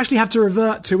 So you actually have to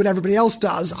revert to what everybody else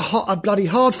does, a bloody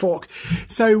hard fork.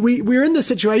 So we're in this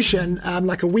situation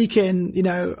like a week in,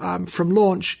 from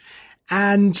launch,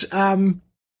 and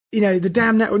the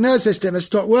damn network nervous system has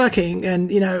stopped working and,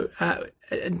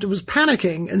 it was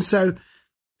panicking. And so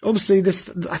obviously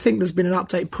I think there's been an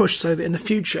update push so that in the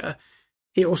future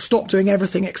it will stop doing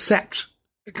everything except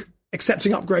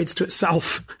accepting upgrades to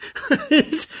itself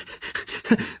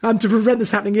to prevent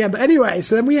this happening again. But anyway,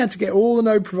 so then we had to get all the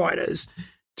node providers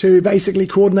to basically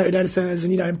coordinate with data centers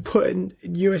and, put in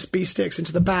USB sticks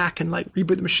into the back and like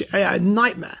reboot the machine. Yeah,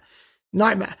 nightmare.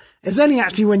 It's only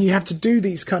actually when you have to do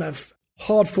these kind of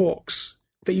hard forks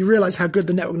that you realize how good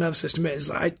the network nervous system is.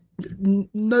 Like,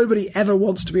 nobody ever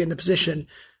wants to be in the position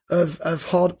of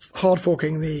hard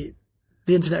forking the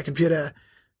internet computer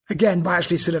again by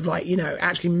actually sort of like,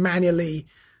 actually manually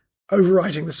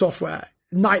overwriting the software.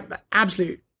 Nightmare,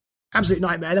 absolute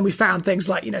nightmare. And then we found things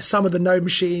like, some of the node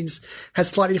machines had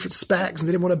slightly different specs and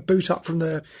they didn't want to boot up from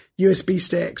the USB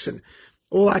sticks and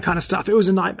all that kind of stuff. It was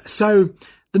a nightmare. So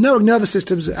the network nervous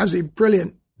system is an absolutely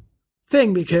brilliant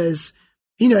thing because,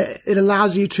 it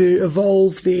allows you to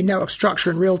evolve the network structure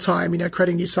in real time,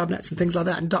 creating new subnets and things like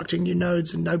that, inducting new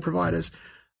nodes and node providers.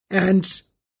 And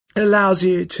it allows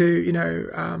you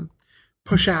to,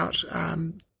 push out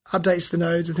updates to the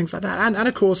nodes and things like that. And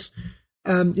of course,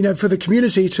 for the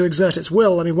community to exert its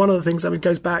will. I mean, one of the things,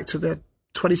 goes back to the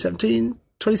 2016,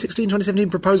 2017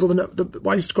 proposal,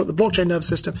 what I used to call it the blockchain nervous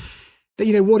system, that,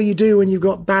 what do you do when you've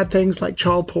got bad things like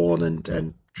child porn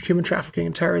and human trafficking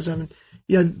and terrorism?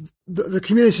 The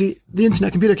community, the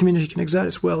internet computer community can exert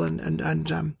its will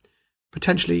and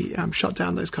potentially shut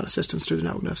down those kind of systems through the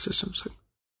network nervous system. So.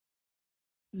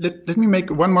 Let me make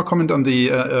one more comment on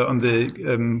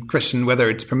the question whether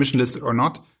it's permissionless or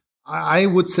not. I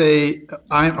would say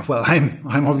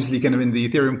I'm obviously kind of in the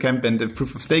Ethereum camp and the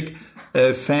proof of stake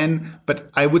fan, but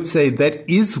I would say that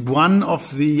is one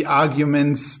of the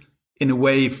arguments in a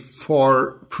way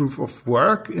for proof of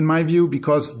work, in my view,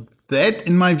 because that,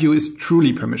 in my view, is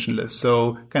truly permissionless.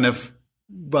 So kind of,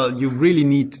 you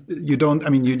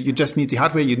just need the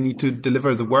hardware, you need to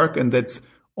deliver the work, and that's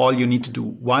all you need to do.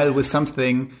 While with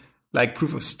something like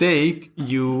proof of stake,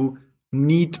 you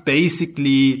need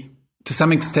basically, to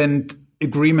some extent,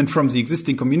 agreement from the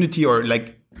existing community or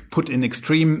like put in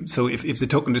extreme. So if the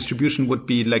token distribution would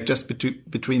be like just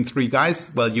between three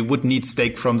guys, you would need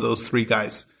stake from those three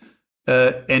guys.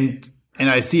 And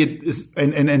I see it with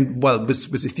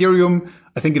Ethereum,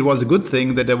 I think it was a good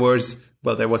thing that there was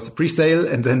the pre-sale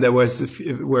and then there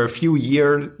were a few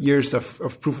years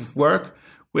of proof of work,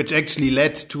 which actually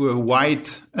led to a wide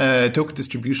token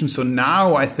distribution. So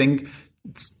now I think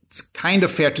it's kind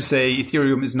of fair to say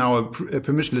Ethereum is now a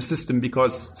permissionless system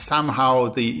because somehow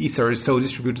the Ether is so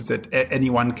distributed that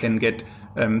anyone can get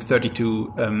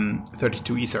 32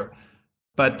 Ether.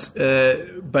 But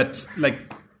like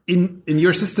in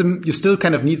your system, you still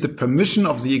kind of need the permission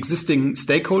of the existing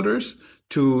stakeholders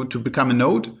to become a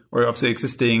node or of the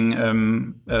existing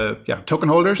token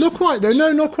holders? Not quite, though.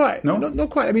 No, not quite. No? Not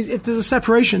quite. I mean, there's a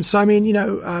separation. So, I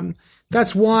mean,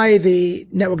 that's why the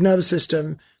network nervous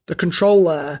system, the control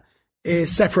layer, is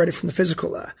separated from the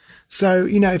physical layer. So,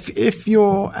 if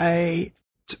you're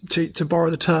to borrow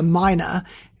the term miner,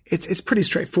 it's pretty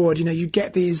straightforward. You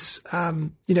get these,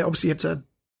 obviously you have to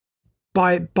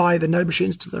buy the node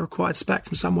machines to the required spec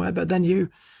from somewhere, but then you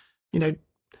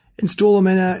install them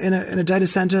in a data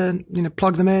center,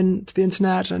 plug them in to the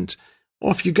internet and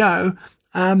off you go.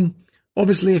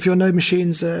 Obviously if your node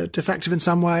machines are defective in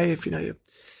some way, if your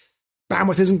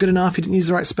bandwidth isn't good enough, you didn't use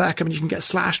the right spec, I mean, you can get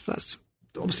slashed, but that's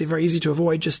obviously very easy to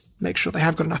avoid. Just make sure they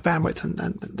have got enough bandwidth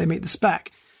and they meet the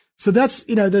spec. So that's,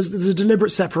 there's a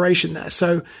deliberate separation there.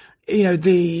 So,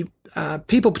 the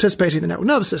people participating in the network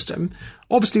nervous system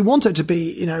obviously want it to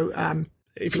be,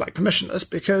 if you like, permissionless,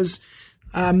 because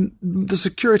the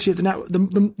security of the network,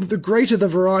 the greater the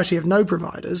variety of node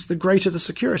providers, the greater the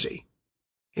security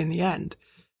in the end.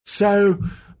 So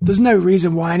there's no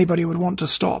reason why anybody would want to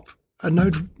stop a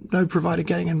node provider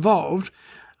getting involved,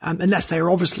 unless they are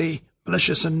obviously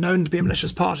malicious and known to be a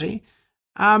malicious party.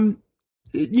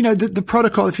 The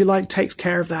protocol, if you like, takes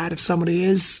care of that. If somebody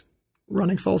is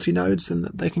running faulty nodes, then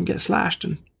they can get slashed,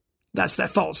 and that's their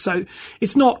fault. So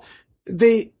that's not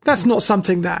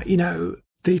something that,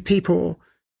 the people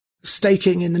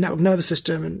staking in the network nervous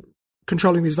system and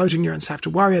controlling these voting neurons have to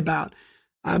worry about.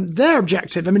 Their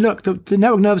objective, I mean, look, the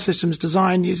network nervous system is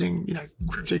designed using,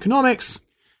 cryptoeconomics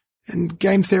and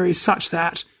game theory such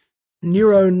that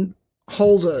neuron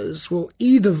holders will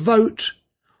either vote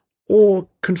or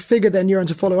configure their neuron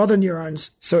to follow other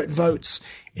neurons so it votes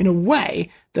in a way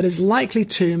that is likely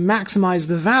to maximize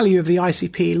the value of the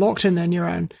ICP locked in their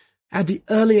neuron at the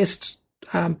earliest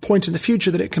point in the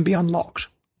future that it can be unlocked,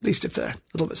 at least if they're a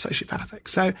little bit sociopathic.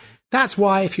 So that's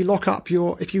why if you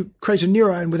create a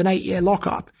neuron with an 8-year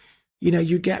lockup,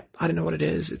 you get, I don't know what it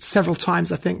is. It's several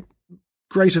times, I think,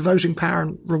 greater voting power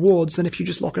and rewards than if you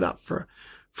just lock it up for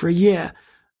a year.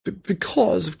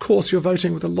 Because, of course, you're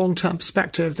voting with a long-term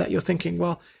perspective that you're thinking,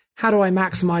 well, how do I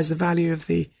maximize the value of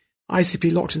the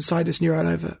ICP locked inside this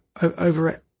neuron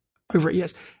over 8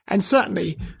 years? And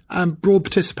certainly, broad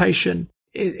participation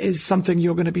is something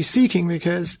you're going to be seeking,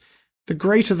 because the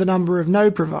greater the number of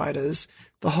node providers,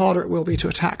 the harder it will be to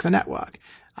attack the network.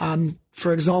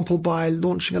 For example, by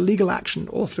launching a legal action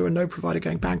or through a node provider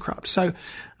going bankrupt. So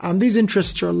these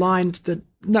interests are aligned. The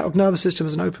network nervous system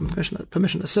is an open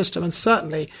permissionless system. And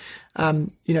certainly,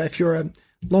 if you're a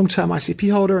long-term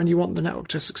ICP holder and you want the network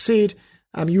to succeed,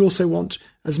 you also want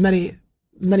as many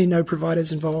node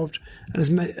providers involved,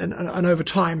 and over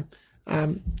time,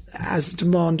 as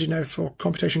demand, for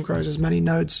computation grows, as many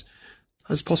nodes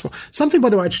as possible. Something, by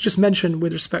the way, I should just mention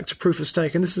with respect to proof of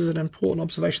stake, and this is an important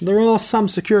observation, there are some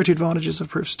security advantages of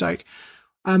proof of stake.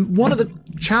 One of the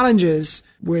challenges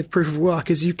with proof of work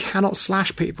is you cannot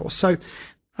slash people. So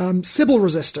Sybil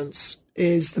resistance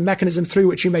is the mechanism through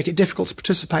which you make it difficult to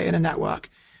participate in a network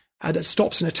that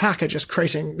stops an attacker just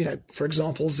creating, for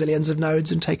example, zillions of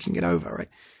nodes and taking it over, right?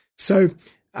 So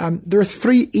there are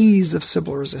 3 E's of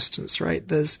Sybil resistance, right?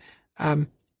 There's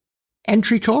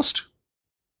entry cost,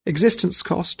 existence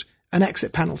cost, and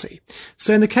exit penalty.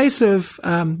 So in the case of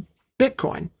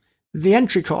Bitcoin, the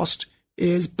entry cost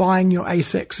is buying your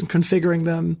ASICs and configuring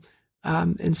them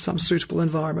in some suitable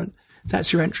environment.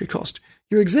 That's your entry cost.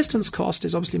 Your existence cost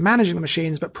is obviously managing the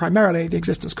machines, but primarily the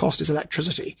existence cost is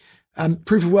electricity.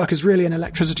 Proof of work is really an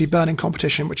electricity burning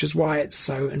competition, which is why it's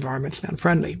so environmentally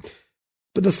unfriendly.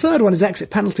 But the third one is exit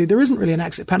penalty. There isn't really an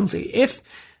exit penalty. If,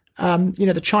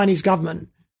 the Chinese government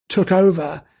took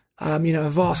over a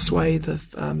vast swathe of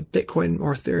Bitcoin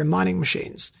or Ethereum mining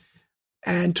machines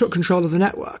and took control of the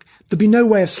network, there'd be no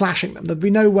way of slashing them. There'd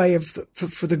be no way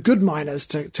for the good miners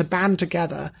to band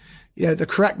together, the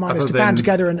correct miners to band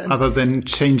together. And other than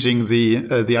changing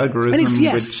the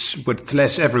algorithm, which would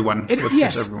slash everyone.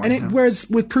 Whereas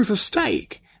with proof of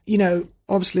stake,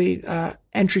 obviously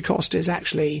entry cost is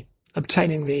actually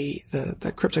obtaining the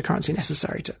cryptocurrency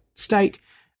necessary to stake.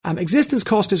 Existence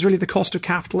cost is really the cost of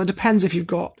capital. It depends if you've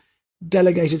got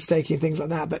delegated staking and things like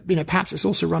that, but perhaps it's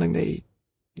also running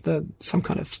some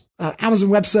kind of Amazon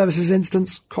Web Services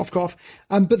instance, cough cough.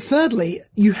 But thirdly,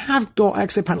 you have got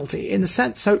exit penalty in the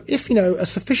sense, so if a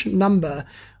sufficient number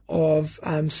of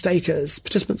stakers,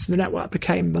 participants in the network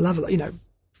became malevolent,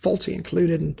 faulty,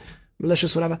 included, and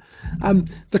malicious, whatever,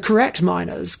 the correct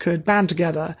miners could band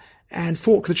together and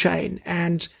fork the chain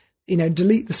and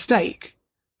delete the stake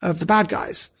of the bad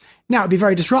guys. Now, it'd be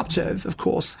very disruptive, of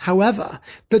course. However,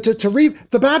 but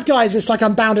the bad guys, it's like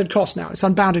unbounded cost now. It's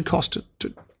unbounded cost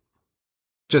to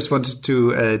Just wanted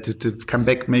to come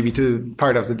back maybe to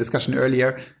part of the discussion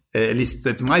earlier. At least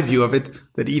that's my view of it,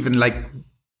 that even like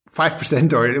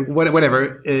 5% or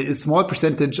whatever, a small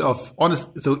percentage of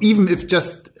honest. So even if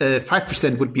just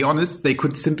 5% would be honest, they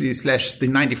could simply slash the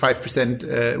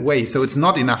 95% way. So it's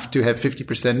not enough to have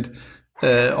 50%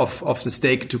 of the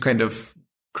stake to kind of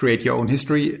create your own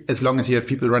history. As long as you have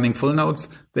people running full nodes,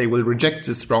 they will reject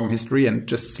this wrong history and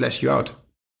just slash you out.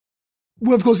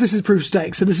 Well, of course, this is proof of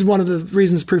stake. So this is one of the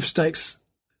reasons proof of stakes,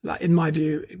 in my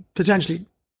view, potentially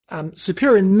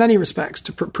superior in many respects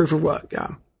to proof of work.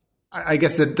 Yeah. I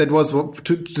guess that was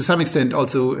to some extent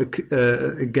also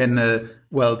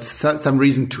some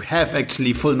reason to have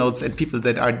actually full nodes and people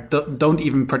that don't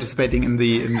even participating in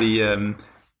the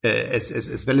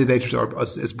as validators or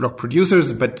as block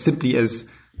producers, but simply as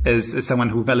someone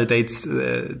who validates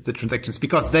the transactions,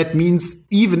 because that means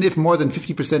even if more than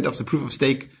 50% of the proof of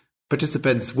stake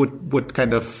participants would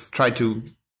kind of try to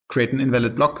create an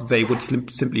invalid block, they would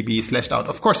simply be slashed out.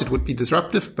 Of course, it would be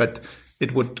disruptive, but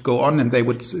it would go on and they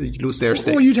would lose their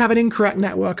stake. Or you'd have an incorrect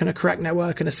network and a correct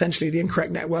network, and essentially the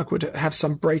incorrect network would have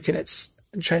some break in its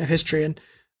chain of history. And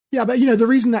yeah, but the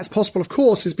reason that's possible, of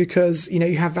course, is because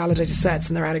you have validator sets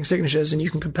and they're adding signatures, and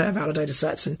you can compare validator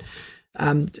sets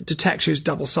and detect who's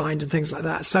double signed and things like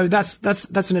that. So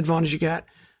that's an advantage you get.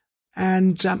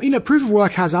 And proof of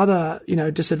work has other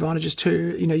disadvantages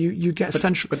too. You get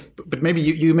central. But maybe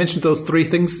you mentioned those three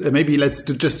things. Maybe let's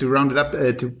just to round it up.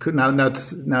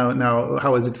 Now,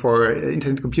 how is it for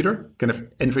internet computer? Kind of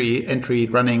entry,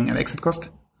 running, and exit cost.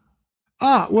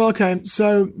 Well, okay.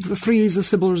 So the 3 E's of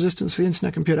Sybil resistance for the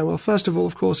internet computer. Well, first of all,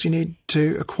 of course, you need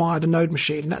to acquire the node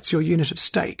machine. That's your unit of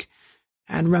stake.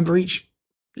 And remember,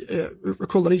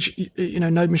 recall that each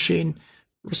node machine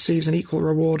receives an equal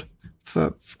reward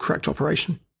for correct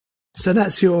operation. So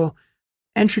that's your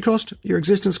entry cost. Your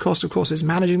existence cost, of course, is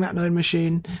managing that node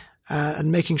machine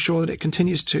and making sure that it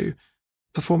continues to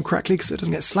perform correctly because it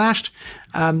doesn't get slashed.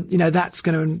 That's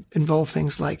going to involve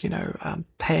things like,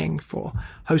 paying for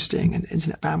hosting and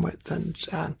internet bandwidth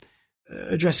and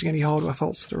addressing any hardware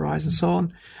faults that arise and so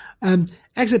on.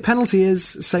 Exit penalty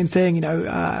is the same thing.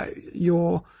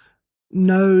 Your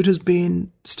node has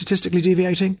been statistically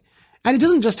deviating. And it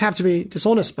doesn't just have to be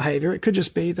dishonest behavior. It could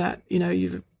just be that,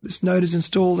 this node is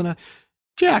installed in a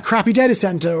crappy data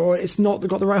center, or it's not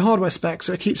got the right hardware specs,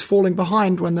 so it keeps falling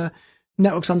behind when the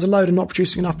network's under load and not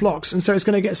producing enough blocks. And so it's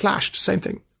going to get slashed. Same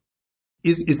thing.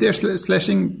 Is there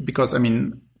slashing? Because,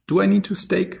 do I need to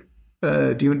stake?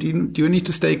 Do you need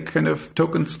to stake kind of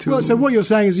tokens to? Well, so what you're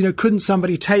saying is, couldn't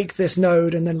somebody take this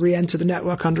node and then re-enter the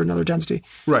network under another identity?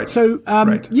 Right. So,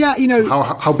 right. Yeah, So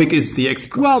how big is the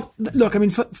exit cost? Well, look,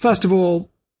 first of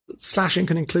all, slashing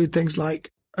can include things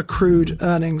like accrued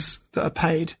earnings that are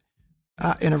paid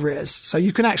in arrears. So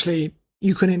you can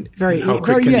very how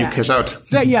quick can you cash out?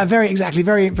 Very exactly,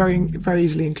 very very very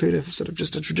easily include a sort of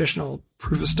just a traditional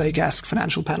proof of stake-esque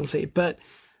financial penalty. But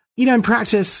in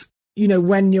practice,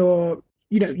 when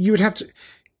you'd have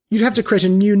to create a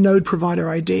new node provider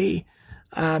ID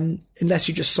unless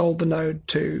you just sold the node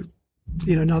to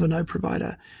another node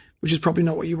provider, which is probably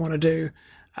not what you want to do.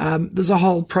 There's a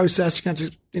whole process. You have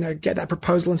to get that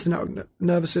proposal into the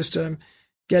nervous system,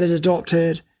 get it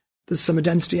adopted. There's some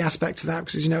identity aspect to that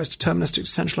because, as it's deterministic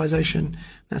decentralization.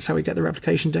 That's how we get the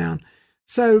replication down.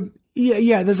 So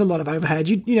there's a lot of overhead.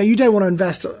 You don't want to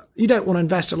invest. You don't want to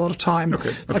invest a lot of time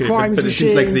acquiring but these it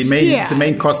machines. seems like the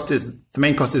main cost is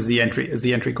the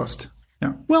entry cost.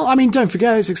 Yeah. Well, don't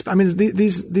forget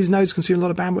these nodes consume a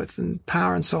lot of bandwidth and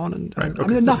power and so on. And right.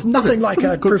 Okay. nothing like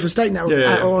a proof of stake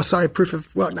network, proof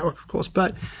of work network, of course.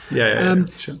 But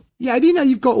sure.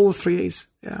 You've got all the 3 E's.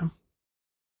 Yeah.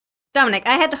 Dominic,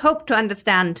 I had hoped to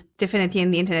understand Dfinity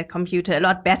and the Internet Computer a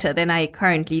lot better than I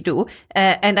currently do,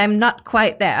 and I'm not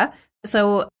quite there.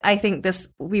 So I think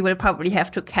we will probably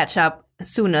have to catch up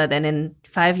sooner than in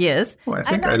 5 years. Oh, I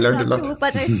think I learned a lot. Too,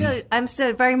 but I'm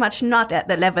still very much not at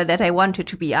the level that I wanted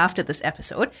to be after this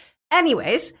episode.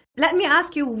 Anyways, let me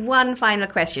ask you one final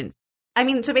question.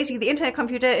 So basically the Internet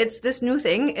Computer, it's this new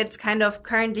thing. It's kind of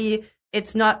currently,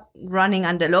 it's not running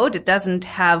under load. It doesn't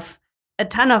have a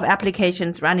ton of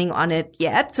applications running on it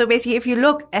yet. So basically, if you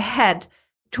look ahead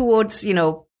towards,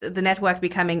 the network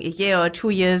becoming a year or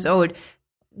 2 years old,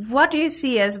 what do you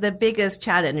see as the biggest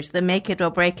challenge, the make it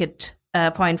or break it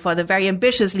point for the very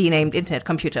ambitiously named Internet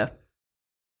Computer?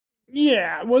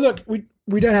 Yeah, well, look,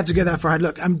 we don't have to go that far ahead.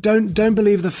 Look, don't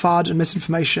believe the FUD and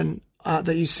misinformation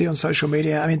that you see on social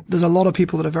media. There's a lot of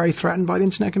people that are very threatened by the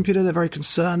Internet Computer. They're very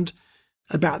concerned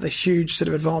about the huge sort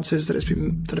of advances that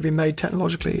have been made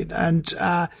technologically, and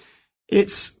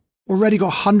it's already got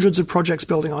hundreds of projects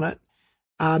building on it.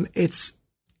 Its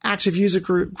active user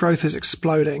growth is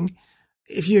exploding.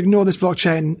 If you ignore this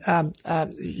blockchain,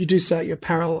 you do so at your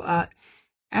peril,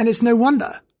 and it's no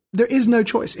wonder. There is no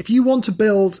choice. If you want to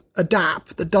build a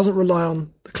dApp that doesn't rely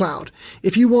on the cloud,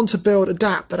 if you want to build a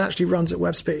dApp that actually runs at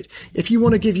web speed, if you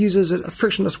want to give users a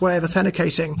frictionless way of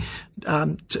authenticating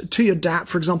to your dApp,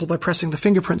 for example, by pressing the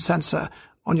fingerprint sensor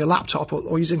on your laptop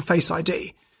or using Face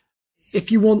ID,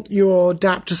 if you want your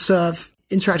dApp to serve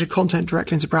interactive content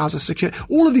directly into browser secure,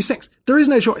 all of these things, there is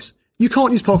no choice. You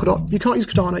can't use Polkadot, you can't use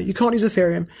Cardano, you can't use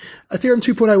Ethereum. Ethereum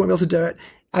 2.0 won't be able to do it.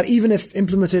 And even if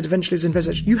implemented eventually as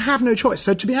envisaged, you have no choice.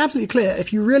 So to be absolutely clear,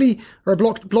 if you really are a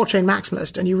blockchain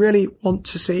maximalist and you really want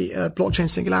to see a blockchain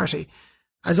singularity,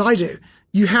 as I do,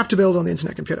 you have to build on the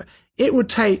Internet Computer. It would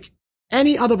take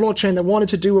any other blockchain that wanted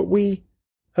to do what we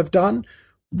have done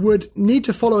would need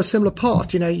to follow a similar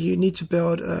path. You need to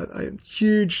build a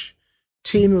huge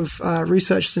team of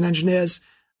researchers and engineers.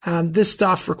 This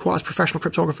stuff requires professional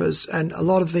cryptographers, and a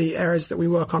lot of the areas that we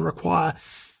work on require,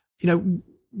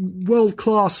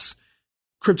 world-class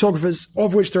cryptographers,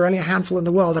 of which there are only a handful in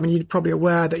the world. You're probably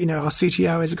aware that, our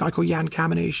CTO is a guy called Jan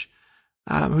Kamenisch,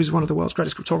 who's one of the world's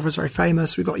greatest cryptographers, very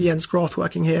famous. We've got Jens Groth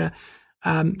working here,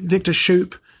 Victor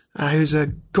Shoup, who's a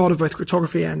god of both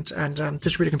cryptography and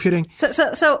distributed computing.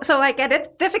 So I get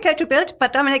it. Difficult to build,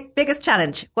 but Dominic, biggest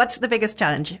challenge. What's the biggest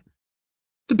challenge?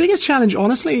 The biggest challenge,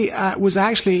 honestly, was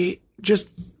actually just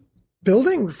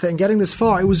building the thing, getting this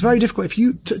far. It was very difficult. If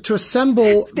you to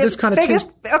assemble this kind of team.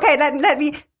 Okay, let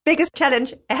me biggest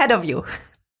challenge ahead of you.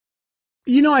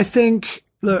 I think,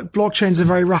 look, blockchain's a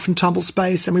very rough and tumble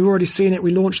space, and we've already seen it.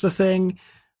 We launched the thing.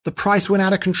 The price went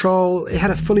out of control. It had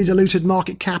a fully diluted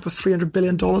market cap of $300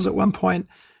 billion at one point.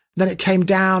 Then it came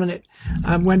down and it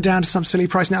went down to some silly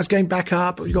price. Now it's going back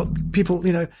up. You've got people,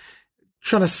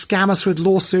 trying to scam us with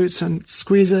lawsuits and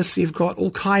squeeze us. You've got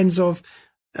all kinds of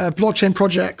blockchain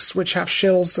projects which have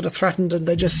shills that are threatened, and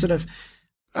they just sort of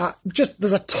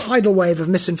there's a tidal wave of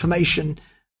misinformation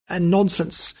and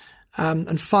nonsense and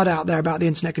FUD out there about the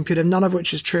internet computer, none of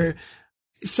which is true.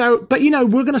 So, but we're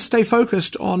going to stay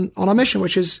focused on our mission,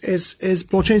 which is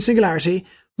blockchain singularity.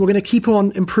 We're going to keep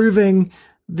on improving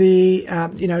the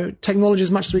technology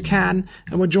as much as we can,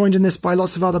 and we're joined in this by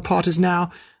lots of other parties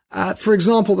now. For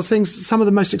example, some of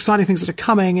the most exciting things that are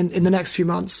coming in the next few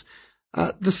months,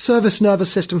 the service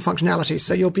nervous system functionality.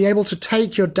 So you'll be able to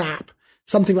take your DApp,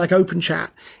 something like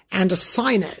OpenChat, and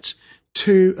assign it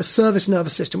to a service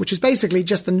nervous system, which is basically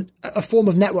just a form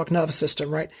of network nervous system,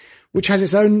 right? Which has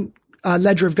its own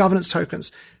ledger of governance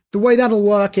tokens. The way that'll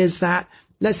work is that,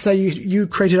 let's say you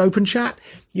created OpenChat,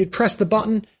 you'd press the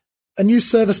button, a new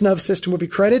service nervous system would be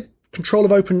created. Control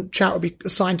of OpenChat would be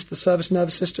assigned to the service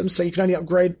nervous system, so you can only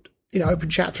upgrade,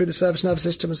 OpenChat through the service nervous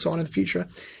system and so on in the future.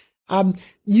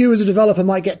 You as a developer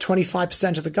might get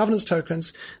 25% of the governance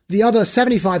tokens. The other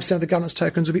 75% of the governance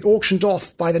tokens will be auctioned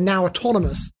off by the now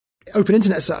autonomous Open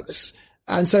Internet Service.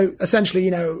 And so essentially,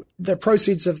 the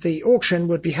proceeds of the auction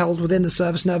would be held within the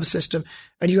service nervous system,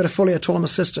 and you got a fully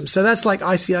autonomous system. So that's like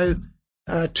ICO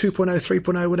 2.0,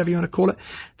 3.0, whatever you want to call it.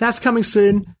 That's coming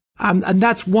soon. And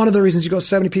that's one of the reasons you've got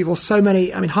so many people,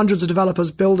 hundreds of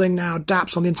developers building now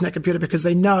dApps on the internet computer, because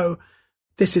they know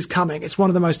this is coming. It's one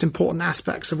of the most important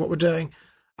aspects of what we're doing.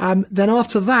 Then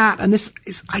after that, and this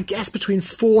is, I guess, between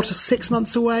 4 to 6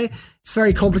 months away, it's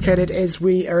very complicated, is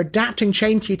we are adapting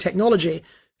chain key technology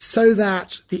so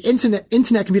that the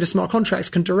internet computer smart contracts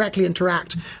can directly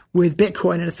interact with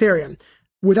Bitcoin and Ethereum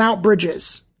without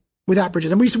bridges.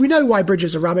 And we know why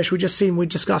bridges are rubbish. We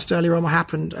discussed earlier on what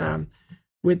happened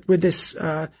with this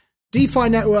DeFi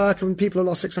network, and people have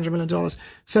lost $600 million.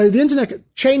 So the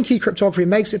internet chain key cryptography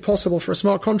makes it possible for a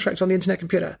smart contract on the internet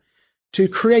computer to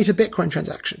create a Bitcoin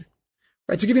transaction.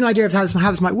 Right? To give you an idea of how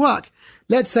this might work,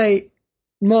 let's say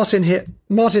Martin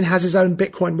has his own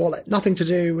Bitcoin wallet, nothing to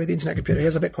do with the internet computer. He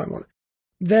has a Bitcoin wallet.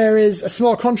 There is a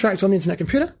smart contract on the internet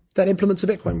computer that implements a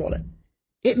Bitcoin wallet.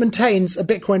 It maintains a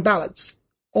Bitcoin balance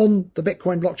on the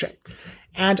Bitcoin blockchain.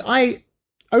 And I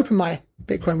open my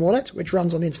Bitcoin wallet, which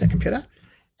runs on the internet computer,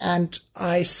 and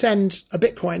I send a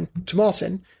Bitcoin to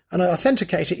Martin, and I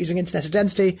authenticate it using internet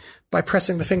identity by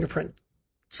pressing the fingerprint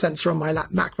sensor on my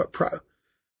MacBook Pro.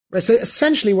 Right, so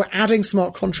essentially, we're adding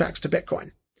smart contracts to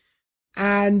Bitcoin.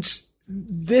 And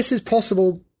this is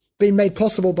being made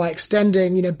possible by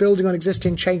extending, building on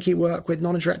existing chain key work with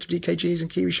non-interactive DKGs and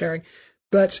Kiwi sharing,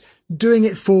 but doing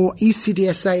it for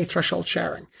ECDSA threshold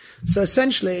sharing. So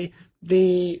essentially,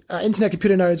 the internet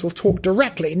computer nodes will talk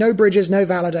directly, no bridges, no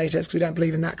validators, because we don't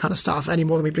believe in that kind of stuff any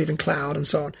more than we believe in cloud and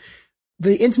so on.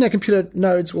 The internet computer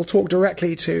nodes will talk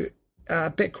directly to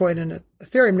Bitcoin and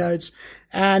Ethereum nodes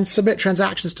and submit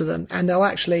transactions to them, and they'll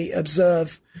actually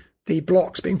observe the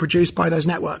blocks being produced by those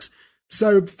networks.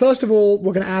 So first of all,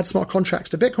 we're going to add smart contracts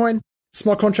to Bitcoin.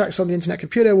 Smart contracts on the internet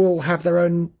computer will have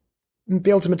be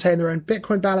able to maintain their own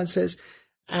Bitcoin balances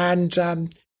and,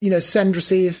 send,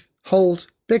 receive, hold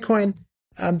Bitcoin.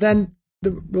 Then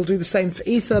we'll do the same for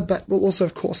Ether, but we'll also,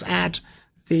 of course, add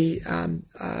the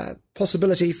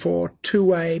possibility for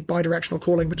two-way bidirectional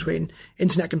calling between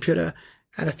internet computer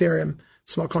and Ethereum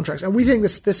smart contracts. And we think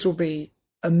this will be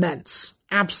immense,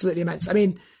 absolutely immense. I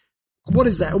mean, what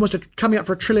is that? Almost coming up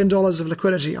for $1 trillion of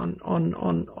liquidity on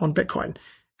Bitcoin.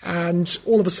 And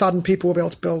all of a sudden, people will be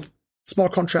able to build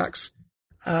smart contracts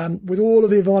with all of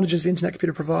the advantages the internet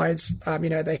computer provides.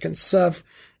 They can serve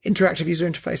interactive user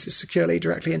interfaces securely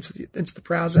directly into the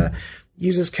browser.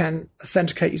 Users can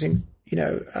authenticate using,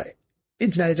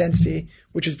 internet identity,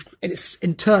 which is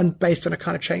in turn based on a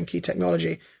kind of chain key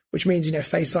technology, which means,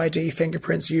 Face ID,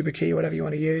 fingerprints, YubiKey, whatever you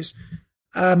want to use.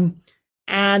 And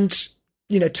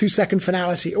 2-second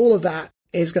finality, all of that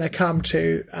is going to come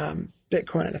to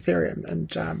Bitcoin and Ethereum.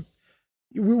 And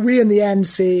we in the end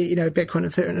see, Bitcoin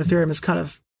and Ethereum as kind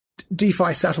of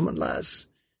DeFi settlement layers.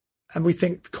 And we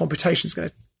think the computation is going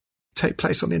to take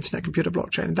place on the internet computer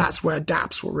blockchain. And that's where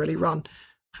dApps will really run.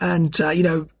 And,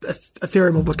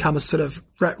 Ethereum will become a sort of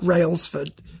rails for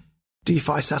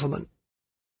DeFi settlement.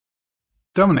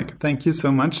 Dominic, thank you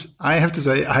so much. I have to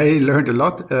say, I learned a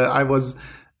lot. I was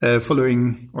am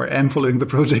following the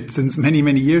project since many,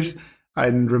 many years. I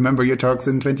remember your talks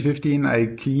in 2015. I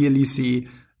clearly see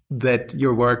that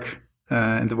your work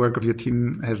and the work of your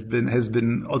team has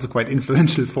been also quite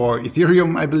influential for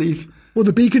Ethereum, I believe. Well,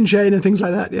 the beacon chain and things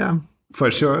like that, yeah.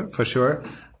 For sure.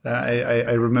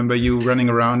 I remember you running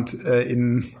around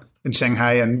in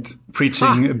Shanghai and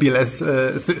preaching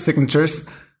BLS signatures.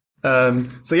 But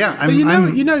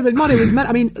Marty, it was meant.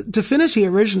 I mean, Dfinity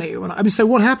originally. So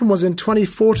what happened was in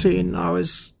 2014, I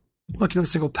was working on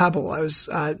this thing called Pebble. I was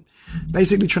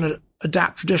basically trying to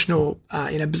adapt traditional,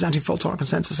 Byzantine fault-tolerant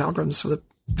consensus algorithms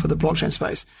for the blockchain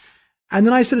space. And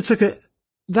then I sort of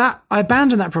I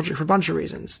abandoned that project for a bunch of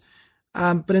reasons.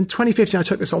 But in 2015, I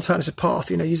took this alternative path,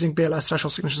 using BLS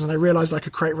threshold signatures, and I realized I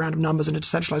could create random numbers in a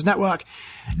decentralized network,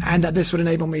 and that this would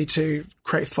enable me to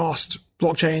create fast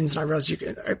blockchains. And I realized you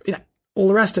could, all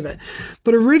the rest of it.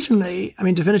 But originally,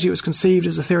 Dfinity was conceived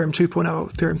as Ethereum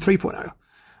 2.0, Ethereum 3.0.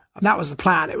 And that was the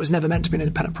plan. It was never meant to be an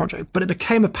independent project. But it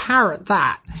became apparent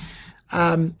that,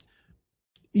 Ethereum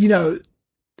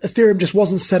just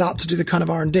wasn't set up to do the kind of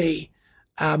R&D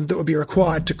that would be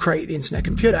required to create the internet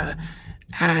computer.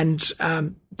 And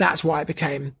that's why it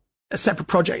became a separate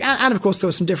project. And of course, there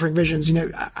were some differing visions.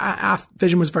 Our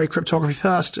vision was very cryptography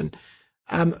first, and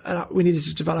we needed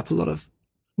to develop a lot of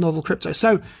novel crypto.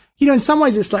 So, in some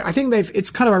ways, it's like, I think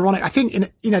it's kind of ironic. I think,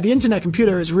 the internet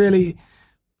computer is really,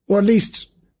 or at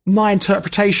least my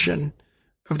interpretation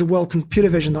of the world computer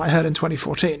vision that I heard in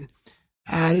 2014.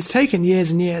 And it's taken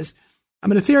years and years.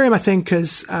 Ethereum, I think,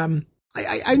 is, and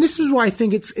this is why I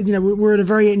think it's, we're at a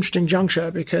very interesting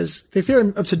juncture, because the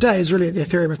Ethereum of today is really the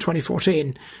Ethereum of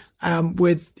 2014,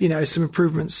 with, some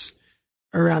improvements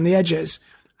around the edges.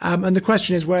 And the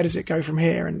question is, where does it go from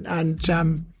here?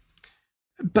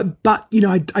 But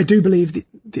I do believe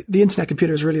the internet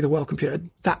computer is really the world computer.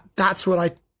 That's what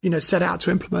I, set out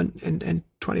to implement in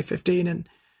 2015. And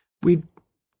we've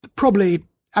probably,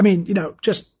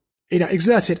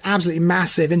 exerted absolutely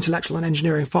massive intellectual and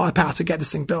engineering firepower to get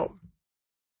this thing built.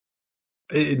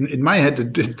 In my head,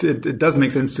 it does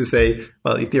make sense to say,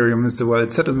 well, Ethereum is the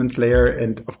world settlement layer.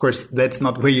 And of course, that's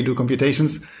not where you do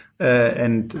computations.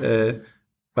 And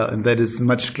that is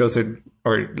much closer,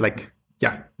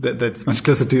 that's much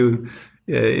closer to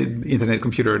internet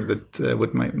computer. That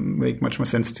would make much more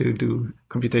sense to do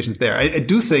computations there. I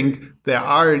do think there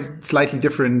are slightly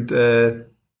different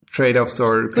trade-offs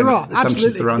or kind of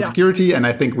assumptions around security. And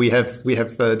I think we have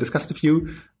discussed a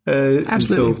few.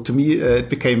 So to me, it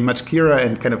became much clearer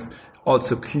and kind of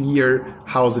also clear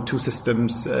how the two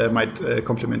systems might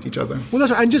complement each other. Well,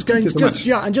 that's right. And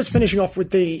just finishing off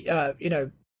with the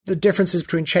the differences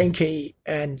between chain key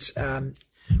and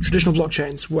traditional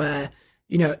blockchains, where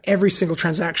every single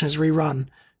transaction is rerun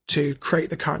to create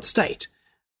the current state.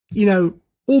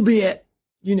 Albeit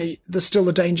there's still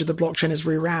the danger the blockchain is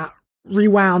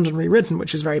rewound and rewritten,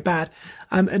 which is very bad.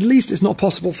 At least it's not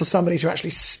possible for somebody to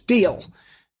actually steal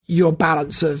your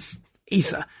balance of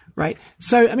ether, right?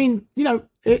 So,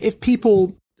 if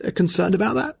people are concerned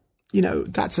about that,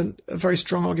 that's a very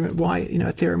strong argument why,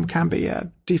 Ethereum can be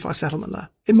a DeFi settlement layer,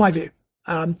 in my view.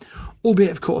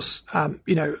 Albeit, of course,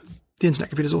 the internet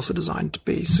computer is also designed to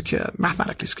be secure,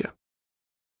 mathematically secure.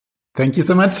 Thank you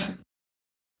so much.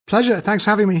 Pleasure. Thanks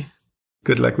for having me.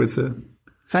 Good luck with the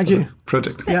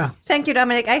project. Yeah. Thank you,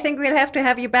 Dominic. I think we'll have to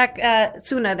have you back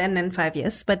sooner than in 5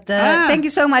 years. But thank you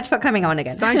so much for coming on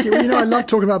again. Thank you. I love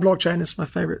talking about blockchain. It's my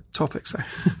favorite topic. So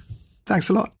thanks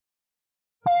a lot.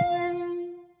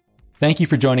 Thank you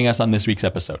for joining us on this week's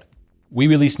episode. We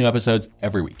release new episodes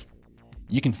every week.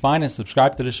 You can find and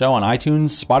subscribe to the show on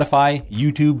iTunes, Spotify,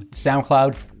 YouTube,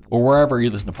 SoundCloud, or wherever you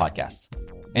listen to podcasts.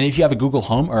 And if you have a Google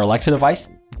Home or Alexa device,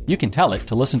 you can tell it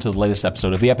to listen to the latest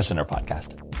episode of the Epicenter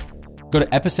podcast. Go to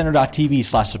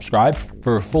epicenter.tv/subscribe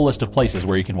for a full list of places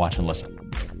where you can watch and listen.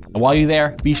 And while you're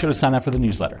there, be sure to sign up for the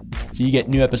newsletter so you get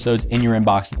new episodes in your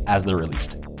inbox as they're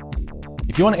released.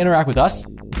 If you want to interact with us,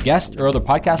 the guests, or other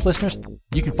podcast listeners,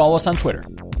 you can follow us on Twitter.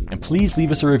 And please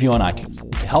leave us a review on iTunes.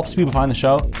 It helps people find the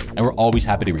show, and we're always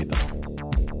happy to read them.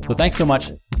 So thanks so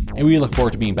much, and we look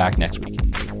forward to being back next week.